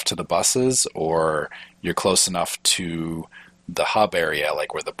close enough to the buses or you're close enough to the hub area,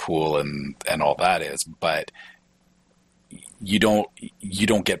 like where the pool and all that is, but you don't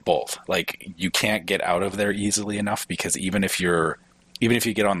get both. Like, you can't get out of there easily enough, because even if you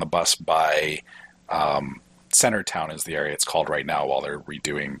get on the bus by Centertown is the area it's called right now, while they're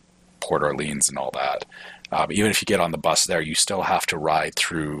redoing Port Orleans and all that, even if you get on the bus there, you still have to ride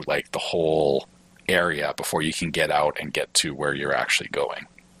through like the whole area before you can get out and get to where you're actually going.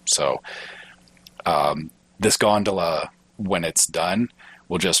 So this gondola, when it's done,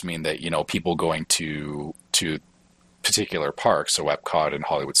 will just mean that, you know, people going to particular parks, so Epcot and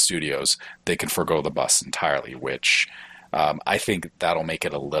Hollywood Studios, they can forgo the bus entirely, which I think that'll make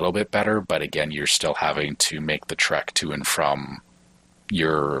it a little bit better. But again, you're still having to make the trek to and from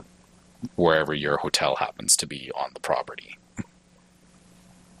wherever your hotel happens to be on the property.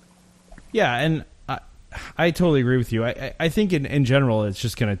 Yeah, and I totally agree with you. I think in general, it's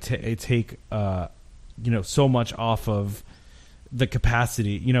just going to take so much off of the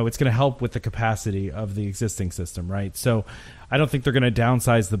capacity. You know, it's going to help with the capacity of the existing system, right? So I don't think they're going to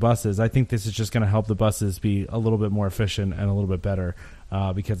downsize the buses. I think this is just going to help the buses be a little bit more efficient and a little bit better,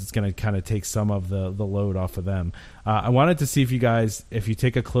 because it's going to kind of take some of the load off of them. I wanted to see if you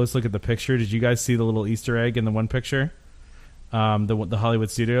take a close look at the picture, did you guys see the little Easter egg in the one picture? The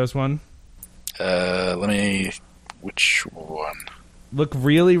Hollywood Studios one? Which one? Look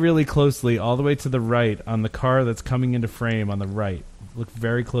really, really closely all the way to the right on the car that's coming into frame on the right. Look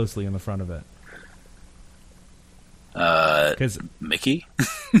very closely in the front of it. Because Mickey?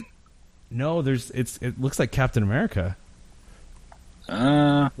 No, it looks like Captain America.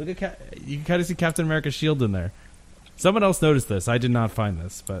 Look at you can kind of see Captain America's shield in there. Someone else noticed this. I did not find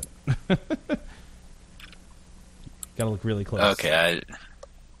this, but gotta look really close. Okay,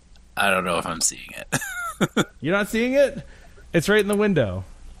 I don't know if I'm seeing it. You're not seeing it? It's right in the window.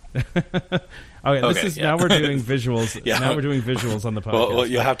 Now we're doing visuals. Yeah. Now we're doing visuals on the podcast. Well,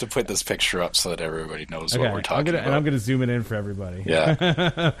 you'll have to put this picture up so that everybody knows what we're talking about. And I'm going to zoom it in for everybody.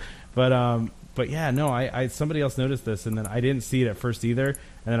 Yeah. But yeah, no, I somebody else noticed this, and then I didn't see it at first either, and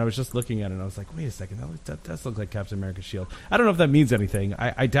then I was just looking at it, and I was like, wait a second, that does look like Captain America's shield. I don't know if that means anything.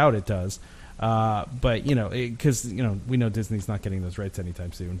 I doubt it does. But, because, we know Disney's not getting those rights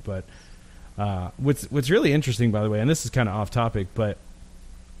anytime soon. But what's really interesting, by the way, and this is kind of off topic, but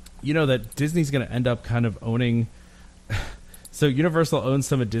that Disney's going to end up kind of owning. So Universal owns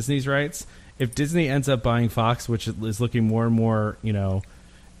some of Disney's rights. If Disney ends up buying Fox, which is looking more and more,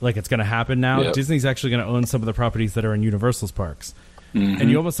 like it's going to happen now, Yep. Disney's actually going to own some of the properties that are in Universal's parks. Mm-hmm.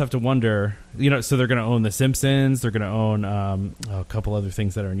 And you almost have to wonder, so they're going to own The Simpsons, they're going to own a couple other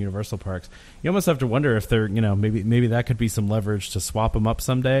things that are in Universal parks. You almost have to wonder if they're, maybe that could be some leverage to swap them up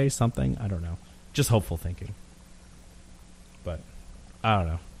someday, something. I don't know. Just hopeful thinking. But I don't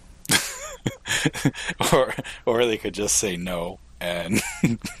know. or they could just say no and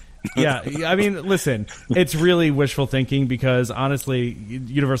Yeah, I mean, listen, it's really wishful thinking because honestly,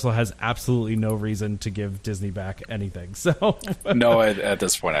 Universal has absolutely no reason to give Disney back anything. So no, at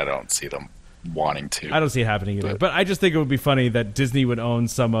this point, I don't see them wanting to. I don't see it happening either. But I just think it would be funny that Disney would own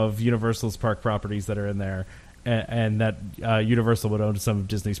some of Universal's park properties that are in there, and that Universal would own some of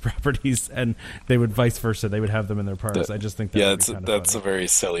Disney's properties, and they would vice versa. They would have them in their parks. I just think that that's a very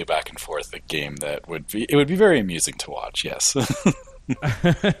silly back and forth game that would be very amusing to watch. Yes.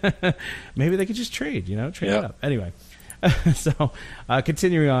 Maybe they could just trade it up. Anyway, so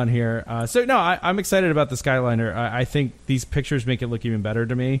continuing on here. I'm excited about the Skyliner. I think these pictures make it look even better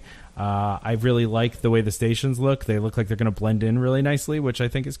to me. I really like the way the stations look. They look like they're going to blend in really nicely, which I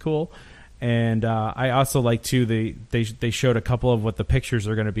think is cool. And I also like too. They showed a couple of what the pictures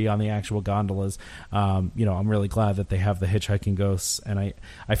are going to be on the actual gondolas. I'm really glad that they have the hitchhiking ghosts, and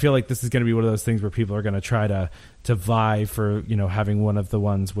I feel like this is going to be one of those things where people are going to try to vie for having one of the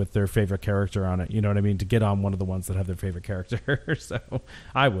ones with their favorite character on it. You know what I mean? To get on one of the ones that have their favorite character. So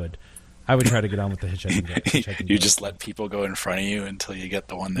I would try to get on with the hitchhiking. You just let people go in front of you until you get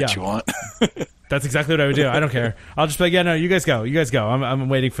the one that you want. That's exactly what I would do. I don't care. I'll just be like, yeah, no, you guys go. I'm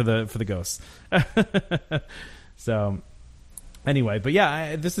waiting for the ghosts. So anyway, but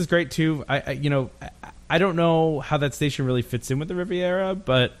yeah, this is great too. I don't know how that station really fits in with the Riviera,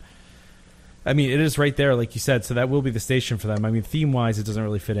 but I mean, it is right there, like you said, so that will be the station for them. I mean, theme-wise, it doesn't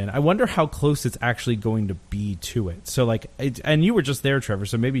really fit in. I wonder how close it's actually going to be to it. So, and you were just there, Trevor,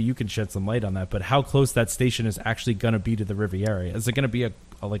 so maybe you can shed some light on that, but how close that station is actually going to be to the Riviera? Is it going to be a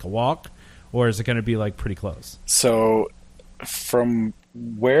walk, or is it going to be, pretty close? So, from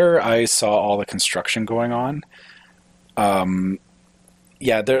where I saw all the construction going on,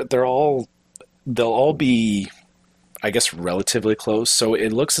 they'll all be, I guess, relatively close. So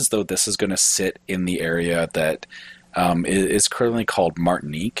it looks as though this is going to sit in the area that is currently called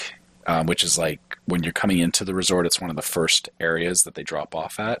Martinique, which is like when you're coming into the resort, it's one of the first areas that they drop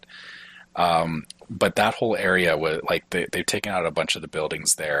off at. But that whole area was they've taken out a bunch of the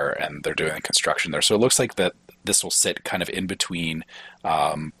buildings there and they're doing the construction there. So it looks like that this will sit kind of in between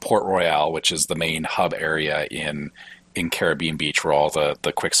Port Royal, which is the main hub area in Caribbean Beach where all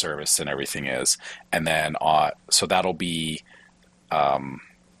the quick service and everything is. And then, so that'll be, I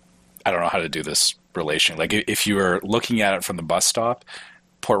don't know how to do this relation. Like if you were looking at it from the bus stop,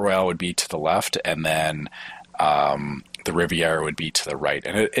 Port Royal would be to the left and then, the Riviera would be to the right.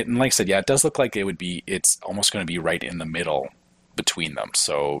 And like I said, it does look like it's almost going to be right in the middle between them.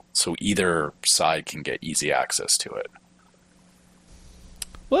 So either side can get easy access to it.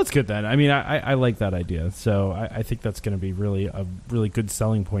 Well, that's good then. I mean, I like that idea. So I think that's going to be a really good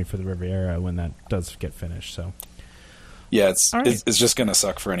selling point for the Riviera when that does get finished. So yeah, it's just going to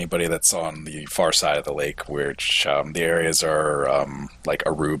suck for anybody that's on the far side of the lake, which the areas are like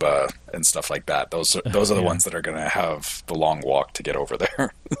Aruba and stuff like that. Those are the ones that are going to have the long walk to get over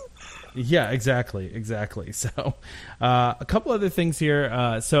there. Yeah, exactly. So a couple other things here.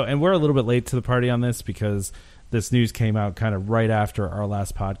 And we're a little bit late to the party on this because this news came out kind of right after our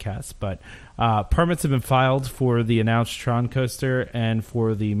last podcast, but permits have been filed for the announced Tron coaster and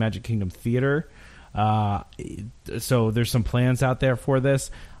for the Magic Kingdom Theater. So there's some plans out there for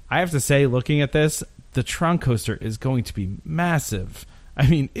this. I have to say, looking at this, the Tron coaster is going to be massive. I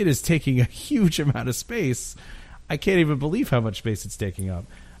mean, it is taking a huge amount of space. I can't even believe how much space it's taking up,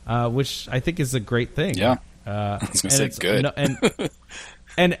 which I think is a great thing. Yeah, I was going to say good.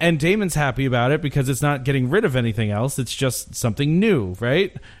 And Damon's happy about it because it's not getting rid of anything else. It's just something new,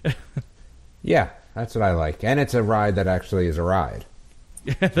 right? Yeah, that's what I like. And it's a ride that actually is a ride.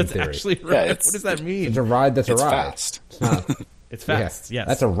 Yeah, that's actually right. Yeah, what does that mean? It's a ride that's a ride. Fast. It's not. It's fast. Yeah, yes,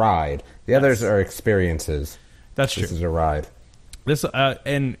 that's a ride. The others are experiences. That's true. This is a ride. This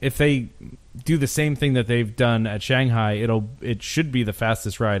and if they do the same thing that they've done at Shanghai, it should be the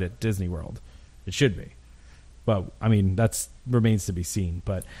fastest ride at Disney World. It should be, but I mean that's remains to be seen.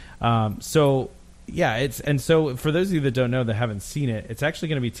 But so for those of you that don't know, that haven't seen it, it's actually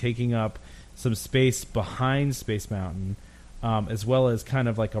going to be taking up some space behind Space Mountain. As well as kind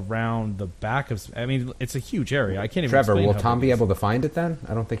of like around the back of... I mean, it's a huge area. I can't even Trevor, explain will how Tom big be it is. able to find it then?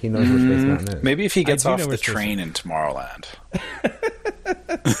 I don't think he knows where Space Mountain is. Maybe if he gets I do off know the where Space train in Tomorrowland.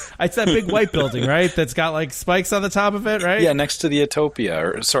 It's that big white building, right? That's got like spikes on the top of it, right? Yeah, next to the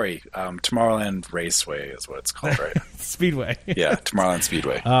Tomorrowland Raceway is what it's called, right? Speedway. Yeah, Tomorrowland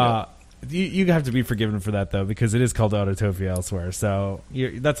Speedway. Yeah. You have to be forgiven for that, though, because it is called Autotopia elsewhere, so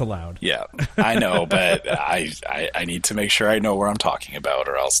that's allowed. Yeah, I know, but I need to make sure I know where I'm talking about,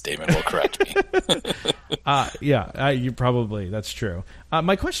 or else Damon will correct me. You probably, that's true.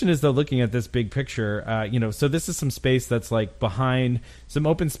 My question is, though, looking at this big picture, so this is some space that's like behind, some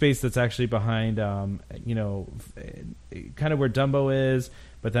open space that's actually behind, kind of where Dumbo is,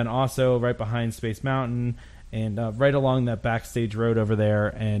 but then also right behind Space Mountain, and right along that backstage road over there.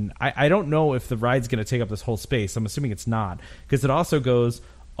 And I don't know if the ride's going to take up this whole space. I'm assuming it's not, because it also goes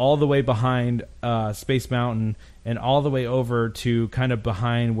all the way behind Space Mountain and all the way over to kind of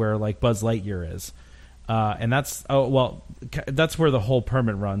behind where like Buzz Lightyear is. And that's where the whole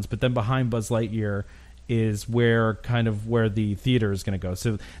permit runs. But then behind Buzz Lightyear is where the theater is going to go.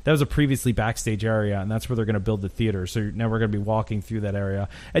 So that was a previously backstage area, and that's where they're going to build the theater. So now we're going to be walking through that area.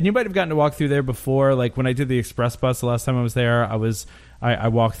 And you might have gotten to walk through there before. Like when I did the express bus the last time I was there, I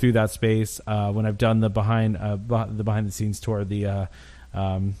walked through that space. When I've done the behind the scenes tour, the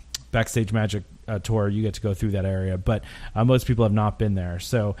Backstage Magic tour, you get to go through that area. But most people have not been there.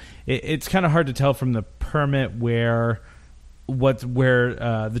 So it's kind of hard to tell from the permit where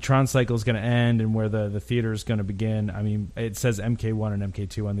the Tron cycle is going to end and where the theater is going to begin. I mean, it says MK1 and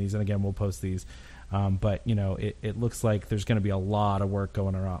MK2 on these, and again, we'll post these. But it looks like there's going to be a lot of work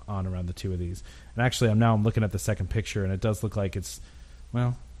going on around the two of these. And actually, I'm looking at the second picture, and it does look like it's,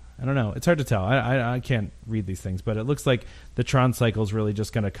 well, I don't know. It's hard to tell. I can't read these things, but it looks like the Tron cycle is really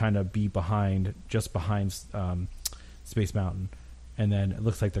just going to kind of be behind Space Mountain. And then it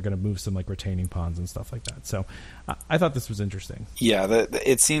looks like they're going to move some like retaining ponds and stuff like that. So I thought this was interesting. Yeah,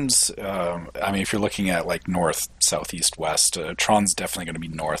 it seems. If you're looking at like north, south, east, west, Tron's definitely going to be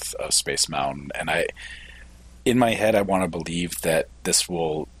north of Space Mountain. And in my head, I want to believe that this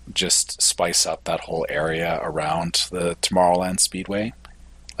will just spice up that whole area around the Tomorrowland Speedway.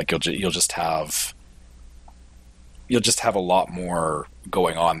 Like you'll just have a lot more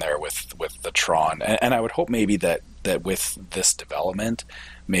going on there with the Tron, and I would hope maybe that with this development,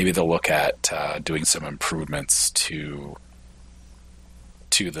 maybe they'll look at doing some improvements to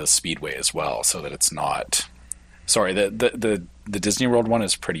the Speedway as well, so that it's not. Sorry, the Disney World one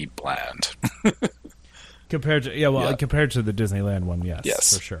is pretty bland compared to the Disneyland one.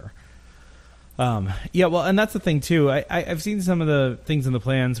 Yes, for sure. And that's the thing too. I've seen some of the things in the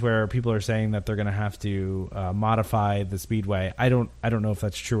plans where people are saying that they're going to have to modify the Speedway. I don't know if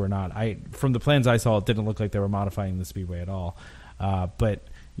that's true or not. From the plans I saw, it didn't look like they were modifying the Speedway at all. But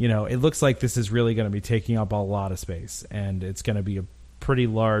it looks like this is really going to be taking up a lot of space, and it's going to be a pretty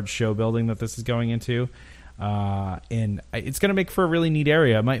large show building that this is going into, and it's going to make for a really neat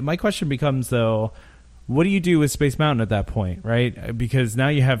area. My question becomes though, what do you do with Space Mountain at that point, right? Because now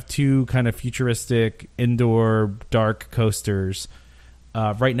you have two kind of futuristic indoor dark coasters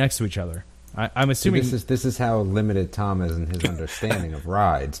right next to each other. I'm assuming this is how limited Tom is in his understanding of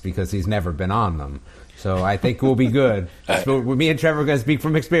rides, because he's never been on them. So I think we'll be good. So me and Trevor are going to speak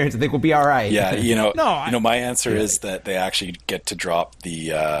from experience. I think we'll be all right. Yeah, my answer is that they actually get to drop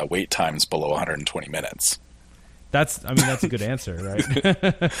the wait times below 120 minutes. That's a good answer, right?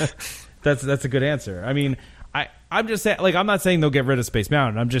 That's a good answer. I mean, I'm just saying, like, I'm not saying they'll get rid of Space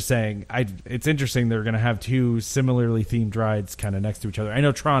Mountain. I'm just saying it's interesting they're going to have two similarly themed rides kind of next to each other. I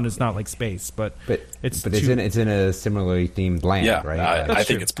know Tron is not like space, but it's in a similarly themed land, right? I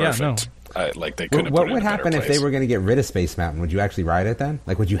think it's perfect. They couldn't. What would happen if they were going to get rid of Space Mountain? Would you actually ride it then?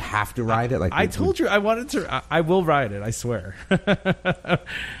 Like, would you have to ride it? Like, I told you I wanted to. I will ride it. I swear.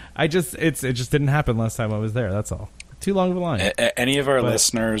 It just didn't happen last time I was there. That's all. Too long of a line. Any of our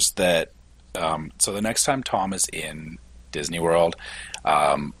listeners that so the next time Tom is in Disney World,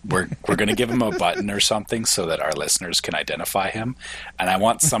 we're going to give him a button or something so that our listeners can identify him, and I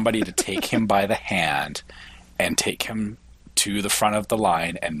want somebody to take him by the hand and take him to the front of the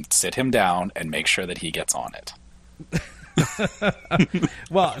line and sit him down and make sure that he gets on it.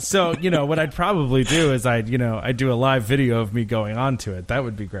 Well, so, what I'd probably do is I'd do a live video of me going onto it. That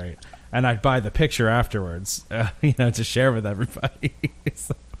would be great. And I'd buy the picture afterwards, to share with everybody.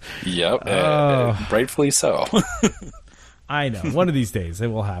 So, yep. Rightfully so. I know. One of these days it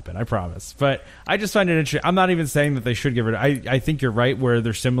will happen. I promise. But I just find it interesting. I'm not even saying that they should get rid of it. I think you're right where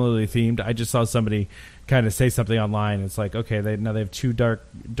they're similarly themed. I just saw somebody kind of say something online. It's like, okay, they have two dark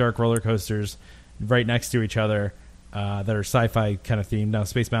roller coasters right next to each other that are sci-fi kind of themed. Now,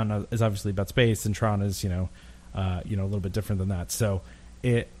 Space Mountain is obviously about space, and Tron is, a little bit different than that. So,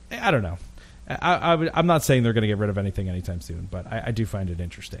 I don't know. I'm not saying they're going to get rid of anything anytime soon, but I do find it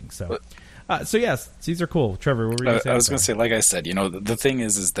interesting. So yes, these are cool. Trevor, what were you going to say? I was going to say, like I said, the thing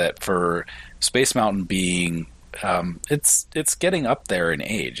is that for Space Mountain being, it's getting up there in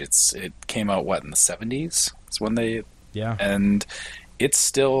age. It came out in the 70s. It's when they and it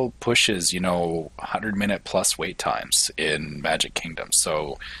still pushes 100-minute plus wait times in Magic Kingdom.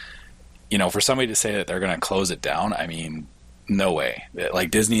 So for somebody to say that they're going to close it down, I mean, no way.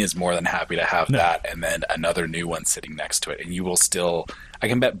 Like, Disney is more than happy to have that and then another new one sitting next to it, and you will still, I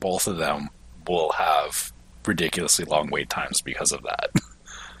can bet both of them will have ridiculously long wait times because of that.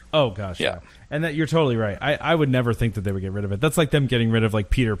 Oh gosh, yeah. And that, you're totally right. I would never think that they would get rid of it. That's like them getting rid of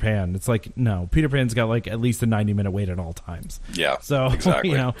Peter Pan. It's like, no, Peter Pan's got at least a 90-minute wait at all times. Yeah, so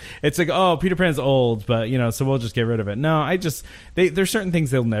exactly. It's like, oh, Peter Pan's old, but so we'll just get rid of it. No, there's certain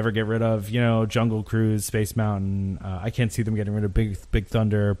things they'll never get rid of. Jungle Cruise, Space Mountain. I can't see them getting rid of Big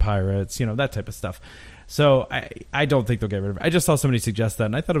Thunder, Pirates. That type of stuff. So I don't think they'll get rid of it. I just saw somebody suggest that,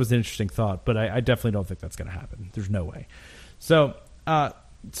 and I thought it was an interesting thought, but I definitely don't think that's going to happen. There's no way. So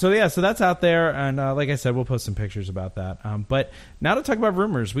that's out there, and like I said, we'll post some pictures about that. But now to talk about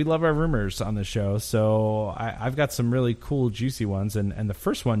rumors. We love our rumors on the show, so I've got some really cool, juicy ones, and the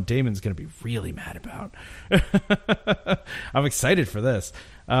first one Damon's going to be really mad about. I'm excited for this.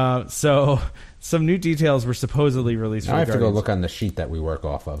 So some new details were supposedly released. Now I have to go look on the sheet that we work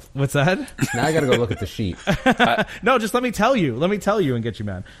off of. What's that? Now I got to go look at the sheet. No, just let me tell you. Let me tell you and get you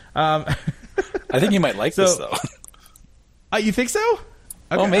mad. I think you might like this, though. You think so?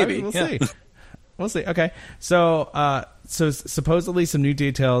 Okay, well, maybe. We'll see. We'll see. Okay. So supposedly some new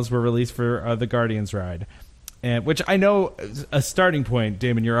details were released for the Guardians ride. And which I know, a starting point,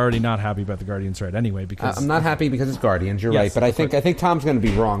 Damon, you're already not happy about the Guardians ride anyway. Because I'm not happy because it's Guardians. You're right, but I think Tom's going to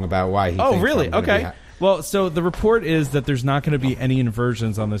be wrong about why he. Oh, thinks really? I'm Okay. Well, so the report is that there's not going to be any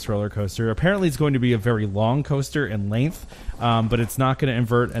inversions on this roller coaster. Apparently, it's going to be a very long coaster in length, but it's not going to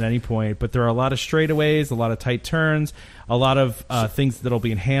invert at any point. But there are a lot of straightaways, a lot of tight turns, a lot of things that'll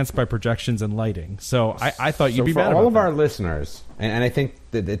be enhanced by projections and lighting. So I thought you'd be mad about that. For all of our listeners, and I think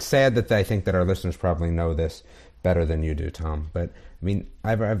that it's sad that I think that our listeners probably know this better than you do, Tom. But I mean,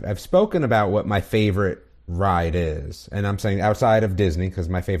 I've spoken about what my favorite ride is, and I'm saying outside of Disney, because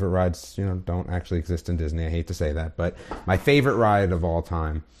my favorite rides don't actually exist in Disney. I hate to say that, but my favorite ride of all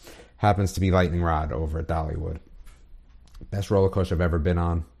time happens to be Lightning Rod over at Dollywood. Best roller coaster I've ever been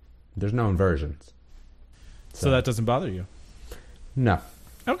on. There's no inversions, so that doesn't bother you? No.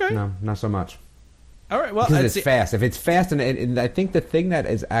 Okay. No, not so much. All right. Well, because it's fast. If it's fast, and I think the thing that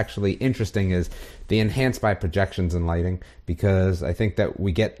is actually interesting is the enhanced by projections and lighting, because I think that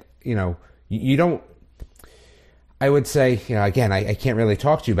we get you don't. I would say, again, I can't really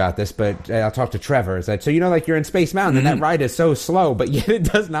talk to you about this, but I'll talk to Trevor. Is that so? Like you're in Space Mountain, and that ride is so slow, but yet it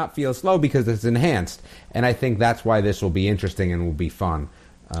does not feel slow because it's enhanced. And I think that's why this will be interesting and will be fun.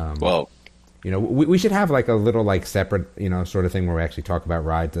 We should have a little separate, sort of thing where we actually talk about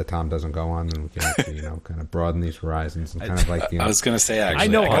rides that Tom doesn't go on, and we can actually, kind of broaden these horizons and kind of I was going to say, actually, I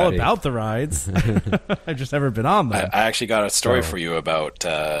know all about the rides. I've just never been on them. I actually got a story for you about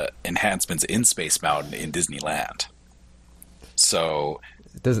enhancements in Space Mountain in Disneyland. So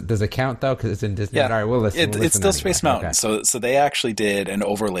does it count though? Because it's in Disneyland. Yeah, all right, we'll listen. It's still Space Mountain. Okay. So they actually did an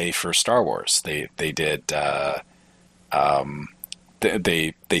overlay for Star Wars. They did. They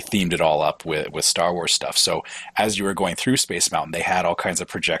themed it all up with Star Wars stuff. So as you were going through Space Mountain, they had all kinds of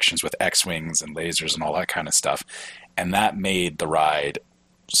projections with X-wings and lasers and all that kind of stuff, and that made the ride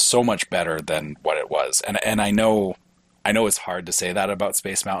so much better than what it was. And I know it's hard to say that about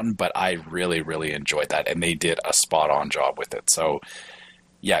Space Mountain, but I really, really enjoyed that, and they did a spot-on job with it. So,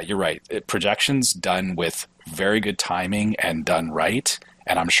 yeah, you're right. Projections done with very good timing and done right,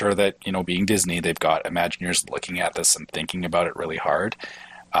 and I'm sure that, being Disney, they've got Imagineers looking at this and thinking about it really hard.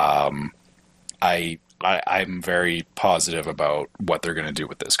 I'm very positive about what they're going to do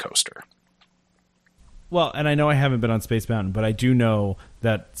with this coaster. Well, and I know I haven't been on Space Mountain, but I do know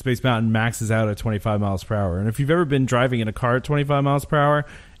that Space Mountain maxes out at 25 miles per hour. And if you've ever been driving in a car at 25 miles per hour,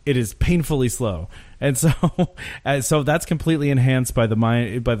 it is painfully slow. And so that's completely enhanced by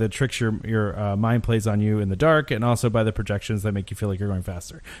the tricks your mind plays on you in the dark, and also by the projections that make you feel like you're going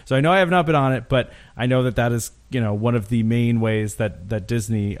faster. So I know I have not been on it, but I know that is one of the main ways that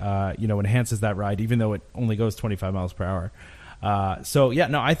Disney enhances that ride, even though it only goes 25 miles per hour.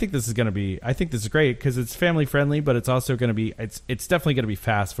 I think this is great because it's family friendly, but it's also going to be it's definitely going to be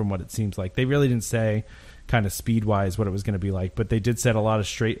fast from what it seems like. They really didn't say kind of speed wise what it was going to be like, but they did set a lot of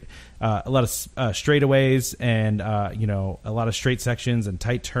straightaways and a lot of straight sections and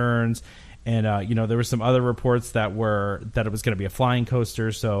tight turns. And there were some other reports that it was going to be a flying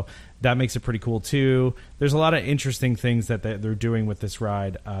coaster, so that makes it pretty cool too. There's a lot of interesting things that they're doing with this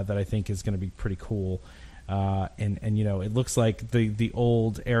ride that I think is going to be pretty cool. And it looks like the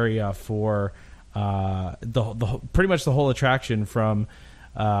old area for the pretty much the whole attraction from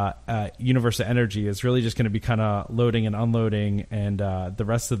Universe of Energy is really just going to be kind of loading and unloading, and the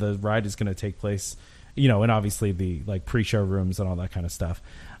rest of the ride is going to take place, and obviously the like pre-show rooms and all that kind of stuff.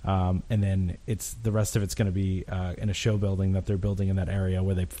 And then the rest of it's going to be in a show building that they're building in that area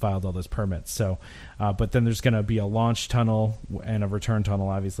where they filed all those permits. So, but then there's going to be a launch tunnel and a return tunnel,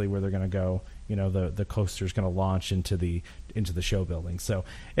 obviously, where they're going to go. The coaster's going to launch into the show building. So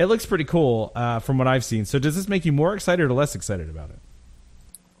it looks pretty cool from what I've seen. So does this make you more excited or less excited about it?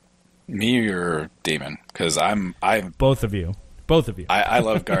 Me or Damon? Because I'm both of you. I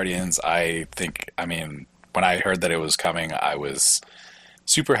love Guardians. When I heard that it was coming, I was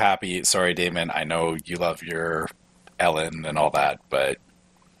super happy. Sorry, Damon, I know you love your Ellen and all that, but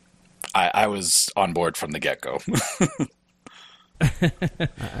I was on board from the get-go.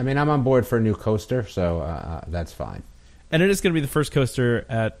 I'm on board for a new coaster, so that's fine. And it is going to be the first coaster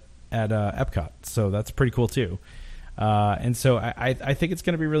at Epcot, so that's pretty cool too. And so I think it's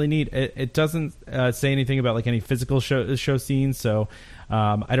going to be really neat. It doesn't say anything about like any physical show scenes, so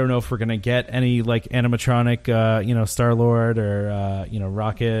I don't know if we're going to get any like animatronic, Star-Lord or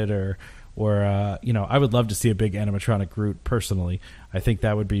Rocket or I would love to see a big animatronic Groot personally. I think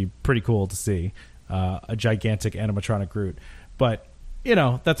that would be pretty cool to see a gigantic animatronic Groot. But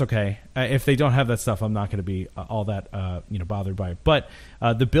that's okay. If they don't have that stuff, I'm not going to be all that bothered by it. But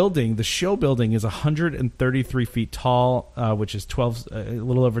the show building is 133 feet tall, which is a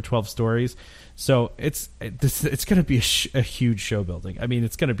little over 12 stories. So it's going to be a huge show building. I mean,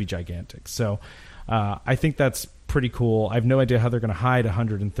 it's going to be gigantic. So I think that's pretty cool. I have no idea how they're going to hide a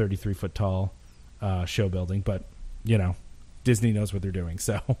 133 foot tall show building, but Disney knows what they're doing.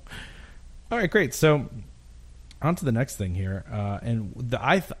 So all right, great. So on to the next thing here,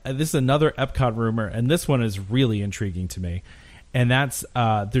 this is another Epcot rumor, and this one is really intriguing to me. And that's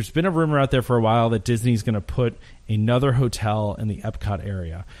there's been a rumor out there for a while that Disney's going to put another hotel in the Epcot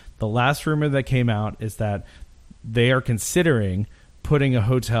area. The last rumor that came out is that they are considering putting a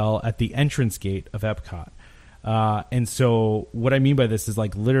hotel at the entrance gate of Epcot. And so what I mean by this is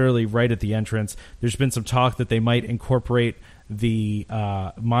like literally right at the entrance. There's been some talk that they might incorporate the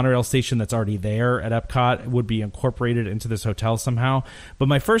monorail station that's already there at Epcot would be incorporated into this hotel somehow. But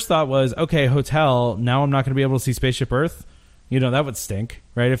my first thought was, okay, hotel, now I'm not going to be able to see Spaceship Earth. That would stink,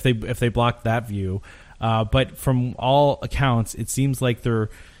 right? If they blocked that view. But from all accounts, it seems like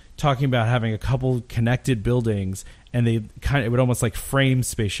they're talking about having a couple connected buildings, and it would almost like frame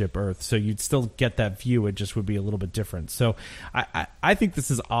Spaceship Earth, so you'd still get that view. It just would be a little bit different. So I think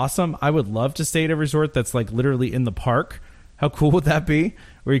this is awesome. I would love to stay at a resort that's like literally in the park. How cool would that be?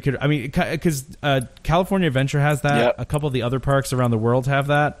 Where you could, because California Adventure has that. Yep. A couple of the other parks around the world have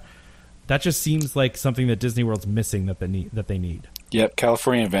that. That just seems like something that Disney World's missing that they need. Yep,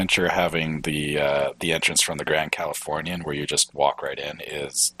 California Adventure having the entrance from the Grand Californian where you just walk right in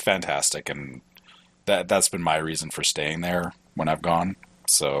is fantastic, and that's been my reason for staying there when I've gone.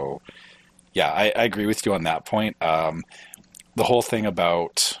 So, yeah, I agree with you on that point. The whole thing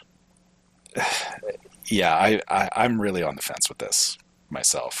about, I'm really on the fence with this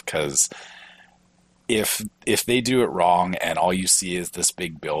myself, because if they do it wrong and all you see is this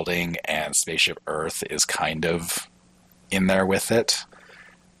big building and Spaceship Earth is kind of in there with it,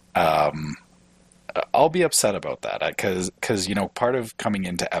 I'll be upset about that, because part of coming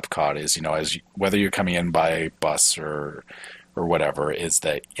into Epcot is whether you're coming in by bus or whatever, is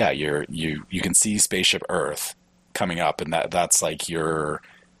that you can see Spaceship Earth coming up, and that's letting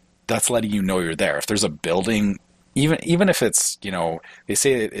you know you're there. If there's a building, even if it's they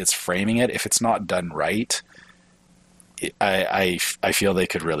say it's framing it, if it's not done right, I feel they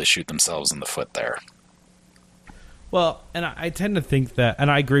could really shoot themselves in the foot there. Well, and I tend to think that, and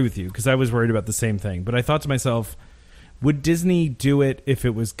I agree with you, because I was worried about the same thing, but I thought to myself, would Disney do it if it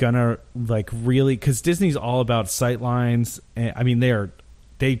was gonna really, because Disney's all about sight lines. I mean,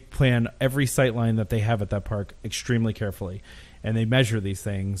 they plan every sightline that they have at that park extremely carefully, and they measure these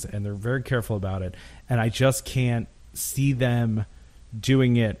things, and they're very careful about it. And I just can't see them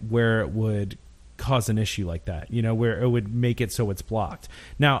doing it where it would cause an issue like that, where it would make it so it's blocked.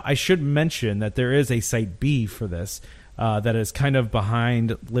 Now, I should mention that there is a Site B for this that is kind of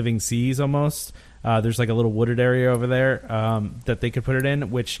behind Living Seas almost. There's like a little wooded area over there that they could put it in,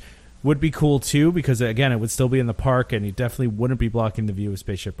 which would be cool too, because again, it would still be in the park and you definitely wouldn't be blocking the view of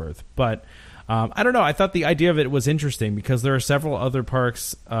Spaceship Earth. But I don't know. I thought the idea of it was interesting because there are several other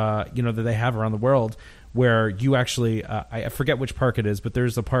parks, that they have around the world where you actually, I forget which park it is, but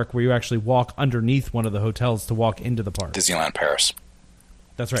there's a park where you actually walk underneath one of the hotels to walk into the park. Disneyland Paris.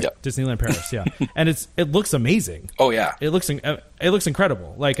 That's right. Yep. Disneyland Paris. Yeah. And it looks amazing. Oh yeah. It looks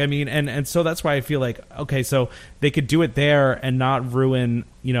incredible. Like, I mean, and so that's why I feel like, okay, so they could do it there and not ruin,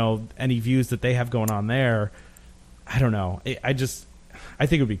 any views that they have going on there. I don't know. I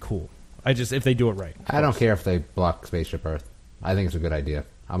think it would be cool. If they do it right. I don't care if they block Spaceship Earth. I think it's a good idea.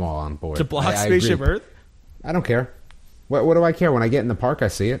 I'm all on board. To block Spaceship Earth? I don't care. What do I care? When I get in the park, I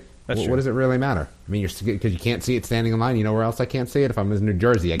see it. That's true. What does it really matter? I mean, because you can't see it standing in line. You know where else I can't see it? If I'm in New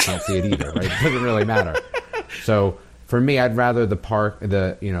Jersey, I can't see it either. Right? It doesn't really matter. So for me, I'd rather the park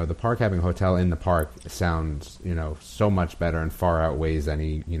having a hotel in the park sounds so much better and far outweighs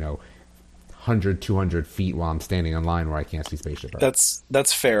any 100, 200 feet while I'm standing in line where I can't see Spaceship Earth.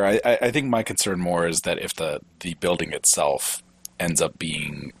 That's fair. I think my concern more is that if the building itself ends up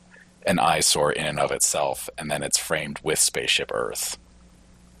being an eyesore in and of itself, and then it's framed with Spaceship Earth.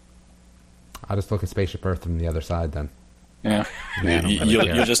 I'll just look at Spaceship Earth from the other side then. Yeah,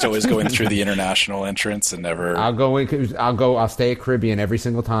 you'll just always go in through the international entrance and never. I'll stay at Caribbean every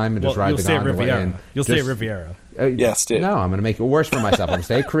single time and just ride the gondola in. You'll stay at Riviera. Yes, no, I'm going to make it worse for myself. I'm going to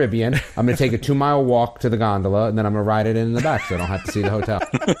stay at Caribbean. I'm going to take a 2-mile walk to the gondola, and then I'm going to ride it in the back, so I don't have to see the hotel.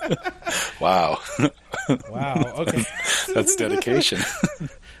 Wow. Wow. Okay. That's dedication.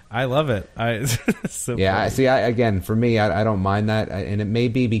 I love it. Again, for me, I don't mind that, and it may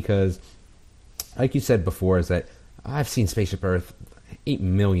be because, like you said before, is that I've seen Spaceship Earth 8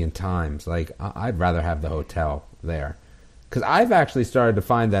 million times. Like, I'd rather have the hotel there. Because I've actually started to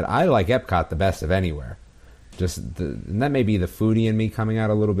find that I like Epcot the best of anywhere. And that may be the foodie in me coming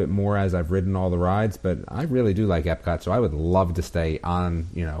out a little bit more as I've ridden all the rides, but I really do like Epcot, so I would love to stay on,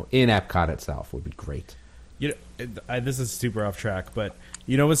 in Epcot itself. Would be great. This is super off track, but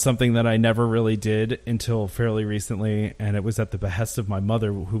it's something that I never really did until fairly recently, and it was at the behest of my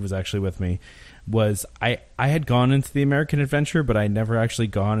mother, who was actually with me, was I had gone into the American Adventure, but I never actually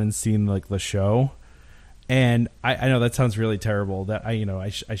gone and seen like the show. And I know that sounds really terrible that I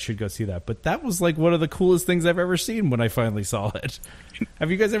should go see that, but that was like one of the coolest things I've ever seen when I finally saw it.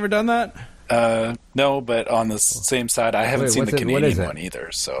 Have you guys ever done that? No, but on the same side, I haven't seen the Canadian one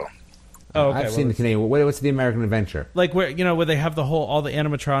either. So, I've seen the Canadian. What's the American Adventure? Like where they have all the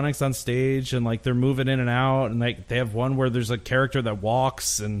animatronics on stage and like they're moving in and out, and like they have one where there's a character that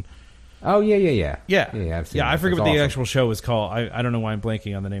walks and. Oh yeah. I've seen I forget what the actual show is called. I don't know why I'm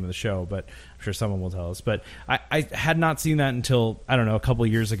blanking on the name of the show, but I'm sure someone will tell us. But I had not seen that until a couple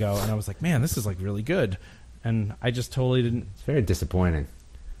of years ago, and I was like, man, this is like really good, and I just totally didn't. It's very disappointing.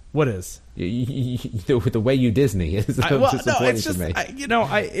 What is? The way you Disney is disappointing to me.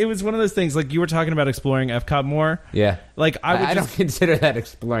 It was one of those things, like you were talking about exploring Epcot more. Yeah. Like I don't consider that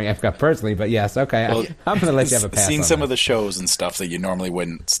exploring Epcot personally, but yes, okay. Well, I'm going to let you have a pass. Seeing some of the shows and stuff that you normally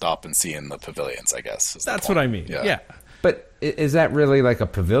wouldn't stop and see in the pavilions, I guess. That's what I mean. Yeah. But is that really like a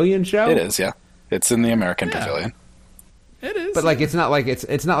pavilion show? It is, yeah. It's in the American Pavilion. It is, but like it's not like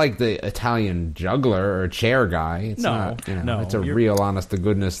the Italian juggler or chair guy. It's not. It's a real, honest to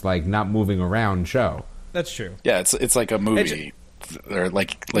goodness, like not moving around show. That's true. Yeah, it's like a movie, or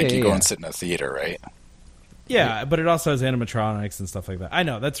like you go and sit in a theater, right? Yeah, but it also has animatronics and stuff like that. I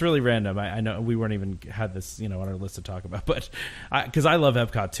know that's really random. I know we weren't even had this, on our list to talk about, but because I love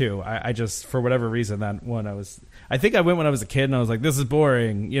Epcot too. I just for whatever reason that one I think I went when I was a kid and I was like, this is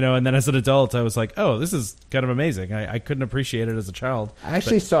boring, and then as an adult I was like, oh, this is kind of amazing. I couldn't appreciate it as a child. I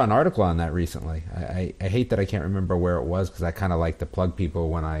actually saw an article on that recently. I hate that I can't remember where it was because I kind of like to plug people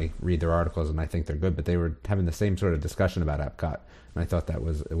when I read their articles and I think they're good, but they were having the same sort of discussion about Epcot, and I thought that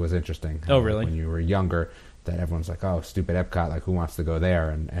was interesting. Oh, really? When you were younger, that everyone's like, oh, stupid Epcot, like who wants to go there?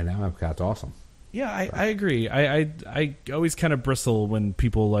 And now Epcot's awesome. Yeah, I agree. I always kind of bristle when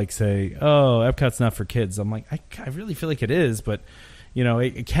people like say, oh, Epcot's not for kids. I'm like, I really feel like it is, but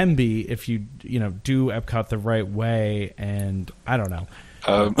it can be if you do Epcot the right way, and I don't know.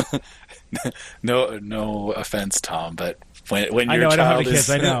 No offense, Tom, but when I your know, I don't have child any kids,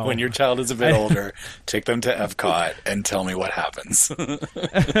 I know. when your child is a bit older, take them to Epcot and tell me what happens.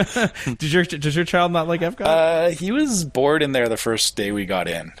 Does your child not like Epcot? He was bored in there the first day we got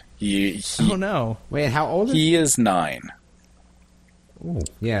in. Oh no! Wait, how old is he? Is 9. Oh,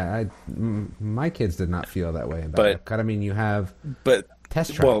 yeah, my kids did not feel that way about Epcot. I mean, you have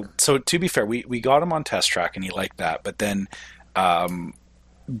Test Track. Well, so to be fair, we got him on Test Track and he liked that, but then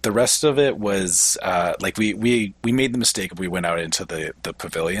the rest of it was like we made the mistake of we went out into the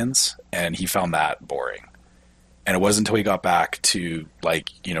pavilions and he found that boring. And it wasn't until we got back to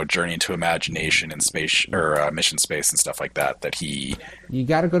Journey into Imagination and space or Mission Space and stuff like that you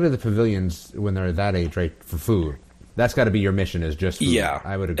got to go to the pavilions when they're that age, right, for food. That's got to be your mission, is just food. Yeah,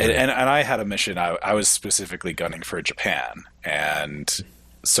 I would agree. And I had a mission. I was specifically gunning for Japan, and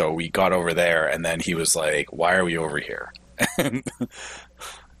so we got over there, and then he was like, "Why are we over here?"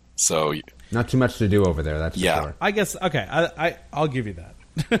 So not too much to do over there. That's for sure. I guess okay. I'll give you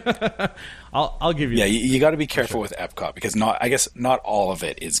that. I'll give you. Yeah, that. you got to be careful with Epcot because not all of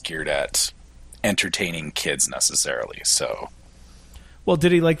it is geared at entertaining kids necessarily. So. Well,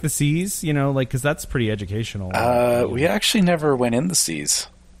 did he like the seas? Because that's pretty educational. We actually never went in the seas.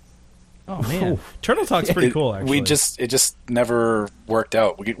 Oh man, Turtle Talk's pretty cool. Actually, it just never worked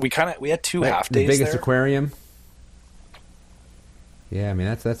out. We had 2 half days. The biggest there. Aquarium. Yeah, I mean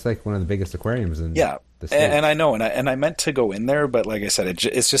that's like one of the biggest aquariums in the state. And I know, and I meant to go in there, but like I said,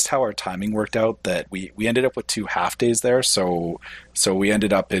 it's just how our timing worked out that we ended up with 2 half days there. So we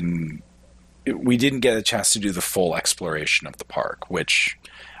ended up we didn't get a chance to do the full exploration of the park, which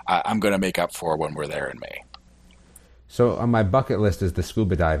I'm going to make up for when we're there in May. So on my bucket list is the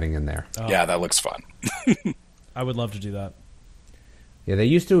scuba diving in there. Oh. Yeah, that looks fun. I would love to do that. Yeah, they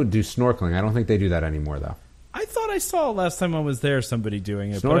used to do snorkeling. I don't think they do that anymore, though. I thought I saw last time I was there somebody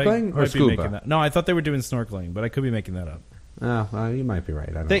doing it. Snorkeling or scuba? No, I thought they were doing snorkeling, but I could be making that up. Oh, well, you might be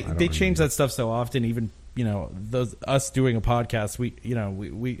right. They change that stuff so often. Even us doing a podcast, we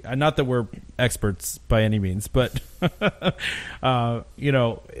not that we're experts by any means, but I'm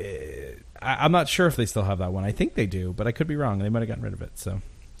not sure if they still have that one. I think they do, but I could be wrong. They might have gotten rid of it. So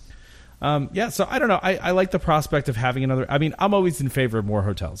so I don't know. I like the prospect of having another. I mean, I'm always in favor of more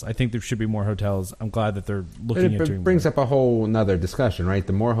hotels. I think there should be more hotels. I'm glad that they're looking at doing. It brings up a whole nother discussion, right?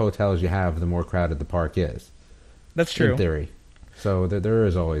 The more hotels you have, the more crowded the park is. That's true. In theory. So there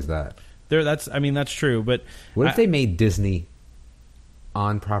is always that. That's true. But what if they made Disney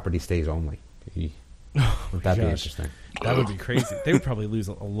on property stays only? Would that be interesting? That would be crazy. They would probably lose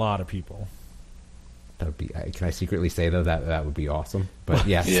a lot of people. That would be. Can I secretly say though that would be awesome? But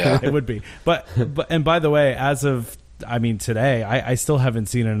yes, yeah, it would be. But and by the way, as of today, I still haven't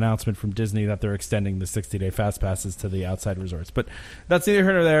seen an announcement from Disney that they're extending the 60-day fast passes to the outside resorts. But that's neither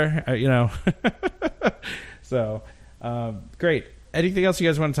here nor there. So great. Anything else you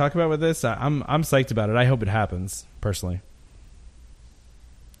guys want to talk about with this? I'm psyched about it. I hope it happens personally.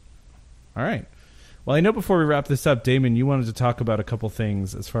 All right. Well, I know before we wrap this up, Damon, you wanted to talk about a couple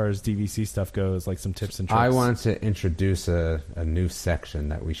things as far as DVC stuff goes, like some tips and tricks. I wanted to introduce a new section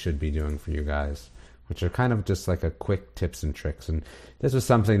that we should be doing for you guys, which are kind of just like a quick tips and tricks. And this was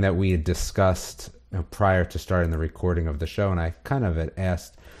something that we had discussed prior to starting the recording of the show, and I kind of had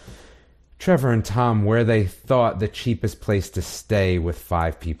asked Trevor and Tom where they thought the cheapest place to stay with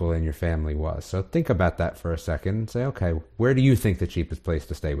 5 people in your family was. So think about that for a second and say, okay, where do you think the cheapest place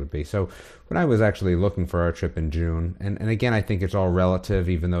to stay would be? So when I was actually looking for our trip in June, and again, I think it's all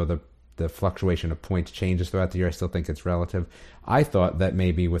relative, even though the fluctuation of points changes throughout the year, I still think it's relative. I thought that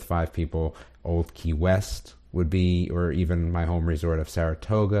maybe with 5 people, Old Key West would be, or even my home resort of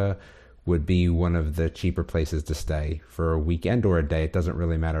Saratoga would be one of the cheaper places to stay for a weekend or a day. It doesn't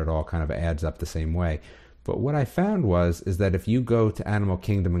really matter at all, kind of adds up the same way. But what I found is that if you go to Animal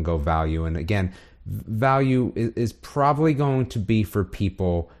Kingdom and go value, and again, value is probably going to be for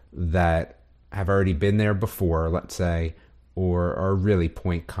people that have already been there before, let's say, or are really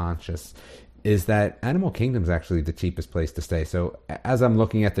point conscious, is that Animal Kingdom is actually the cheapest place to stay. So as I'm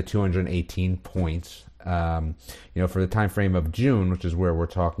looking at the 218 points, for the time frame of June, which is where we're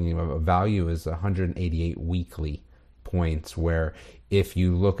talking about, value is 188 weekly points, where if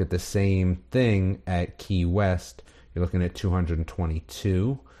you look at the same thing at Key West, you're looking at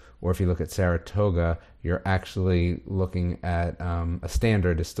 222, or if you look at Saratoga, you're actually looking at a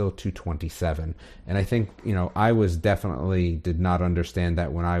standard is still 227. And I think, I did not understand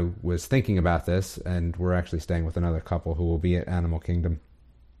that when I was thinking about this, and we're actually staying with another couple who will be at Animal Kingdom.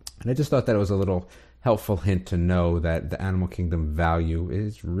 And I just thought that it was a little helpful hint to know that the Animal Kingdom value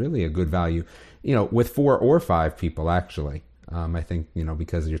is really a good value, with 4 or 5 people, actually. I think,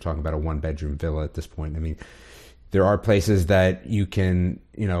 because you're talking about a 1-bedroom villa at this point. I mean, there are places that you can,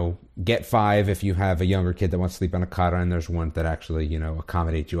 get 5 if you have a younger kid that wants to sleep on a cot, and there's ones that actually,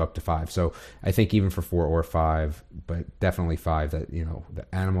 accommodate you up to 5. So I think even for 4 or 5, but definitely 5, that, the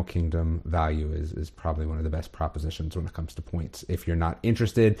Animal Kingdom value is probably one of the best propositions when it comes to points. If you're not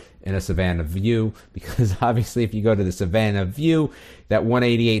interested in a Savannah View, because obviously if you go to the Savannah View, that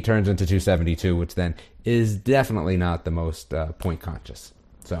 188 turns into 272, which then is definitely not the most point conscious.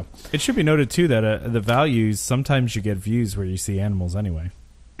 So it should be noted too that the values, sometimes you get views where you see animals anyway.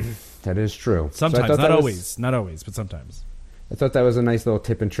 That is true. Sometimes, so not always, but sometimes. I thought that was a nice little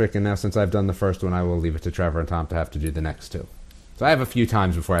tip and trick, and now since I've done the first one, I will leave it to Trevor and Tom to have to do the next 2. So I have a few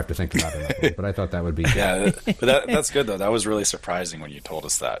times before I have to think about it, but I thought that would be yeah. But that's good though. That was really surprising when you told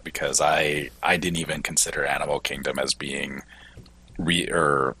us that, because I didn't even consider Animal Kingdom as being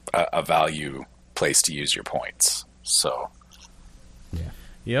a value place to use your points. So. Yeah.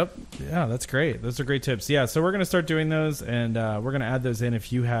 Yep. Yeah, that's great. Those are great tips. Yeah, so we're going to start doing those, and we're going to add those in.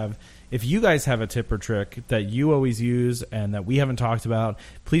 If you guys have a tip or trick that you always use and that we haven't talked about,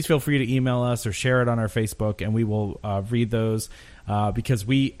 please feel free to email us or share it on our Facebook, and we will read those. Because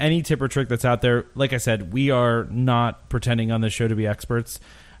any tip or trick that's out there, like I said, we are not pretending on this show to be experts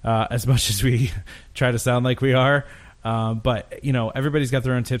as much as we try to sound like we are. But everybody's got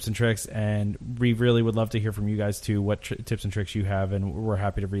their own tips and tricks, and we really would love to hear from you guys too, what tips and tricks you have, and we're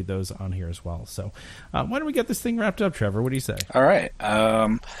happy to read those on here as well. So why don't we get this thing wrapped up, Trevor? What do you say? All right.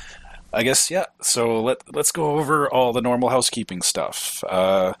 I guess, yeah. So let's go over all the normal housekeeping stuff.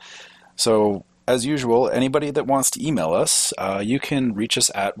 So as usual, anybody that wants to email us, you can reach us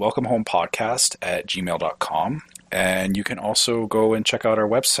at welcomehomepodcast@gmail.com, and you can also go and check out our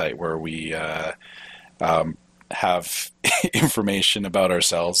website where we have information about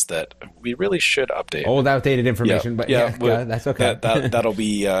ourselves that we really should update. Old, outdated information, but yeah, that's okay. That'll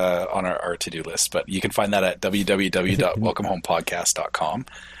be on our to-do list, but you can find that at www.welcomehomepodcast.com.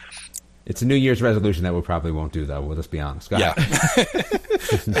 It's a New Year's resolution that we probably won't do, though. We'll just be honest. Yeah.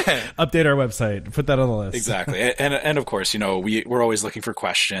 Update our website. Put that on the list. Exactly. And of course, we're always looking for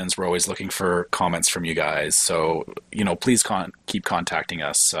questions. We're always looking for comments from you guys. So, please keep contacting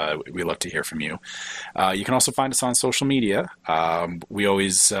us. We love to hear from you. You can also find us on social media. We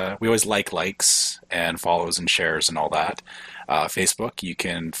always likes and follows and shares and all that. Facebook, you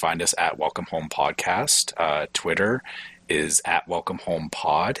can find us at Welcome Home Podcast. Twitter is at Welcome Home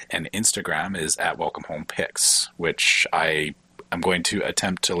Pod, and Instagram is at Welcome Home Pics, which I'm going to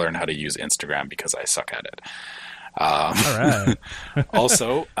attempt to learn how to use Instagram because I suck at it. All right.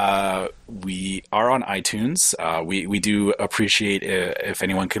 Also, we are on iTunes. We do appreciate if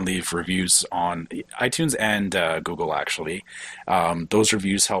anyone can leave reviews on iTunes and Google, actually. Those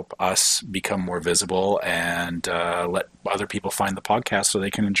reviews help us become more visible and let other people find the podcast so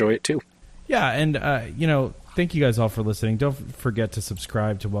they can enjoy it too. Yeah, and, thank you guys all for listening. Don't forget to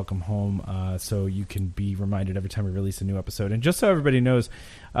subscribe to Welcome Home so you can be reminded every time we release a new episode. And just so everybody knows,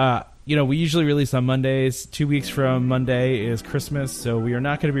 we usually release on Mondays. 2 weeks from Monday is Christmas, so we are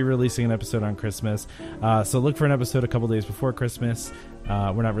not going to be releasing an episode on Christmas. So look for an episode a couple days before Christmas.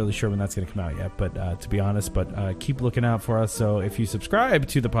 We're not really sure when that's going to come out yet, but to be honest, keep looking out for us. So if you subscribe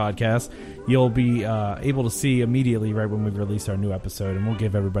to the podcast, you'll be able to see immediately right when we release our new episode, and we'll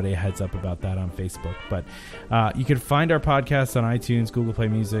give everybody a heads up about that on Facebook. But you can find our podcast on iTunes, Google Play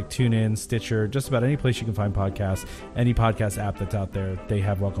Music, TuneIn, Stitcher, just about any place you can find podcasts. Any podcast app that's out there, they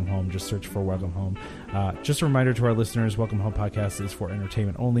have Welcome Home. Just search for Welcome Home. Just a reminder to our listeners, Welcome Home Podcast is for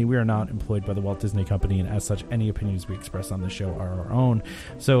entertainment only. We are not employed by the Walt Disney Company, and as such, any opinions we express on the show are our own.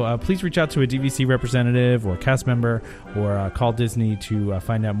 So please reach out to a DVC representative or cast member or call Disney to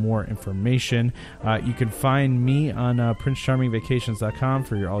find out more information. You can find me on PrinceCharmingVacations.com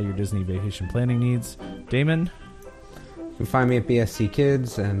for all your Disney vacation planning needs. Damon? You can find me at BSC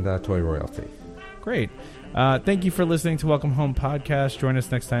Kids and Toy Royalty. Great. Thank you for listening to Welcome Home Podcast. Join us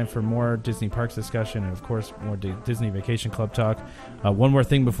next time for more Disney Parks discussion and, of course, more Disney Vacation Club talk. One more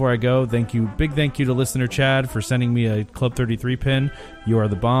thing before I go. Big thank you to listener Chad for sending me a Club 33 pin. You are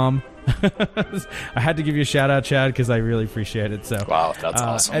the bomb. I had to give you a shout out, Chad, because I really appreciate it. So, wow, that's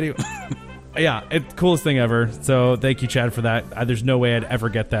awesome. Anyway, yeah, it's coolest thing ever. So thank you, Chad, for that. There's no way I'd ever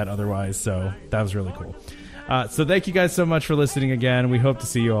get that otherwise. So that was really cool. So thank you guys so much for listening again. We hope to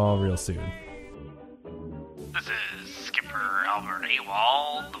see you all real soon. This is Skipper Albert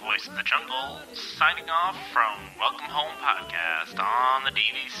AWOL, the voice of the jungle, signing off from Welcome Home Podcast on the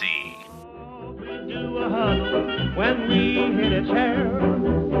DVC. We do a huddle when we hit a chair.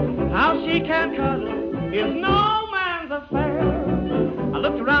 How she can cuddle is no man's affair. I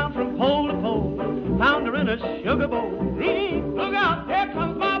looked around from pole to pole, found her in a sugar bowl.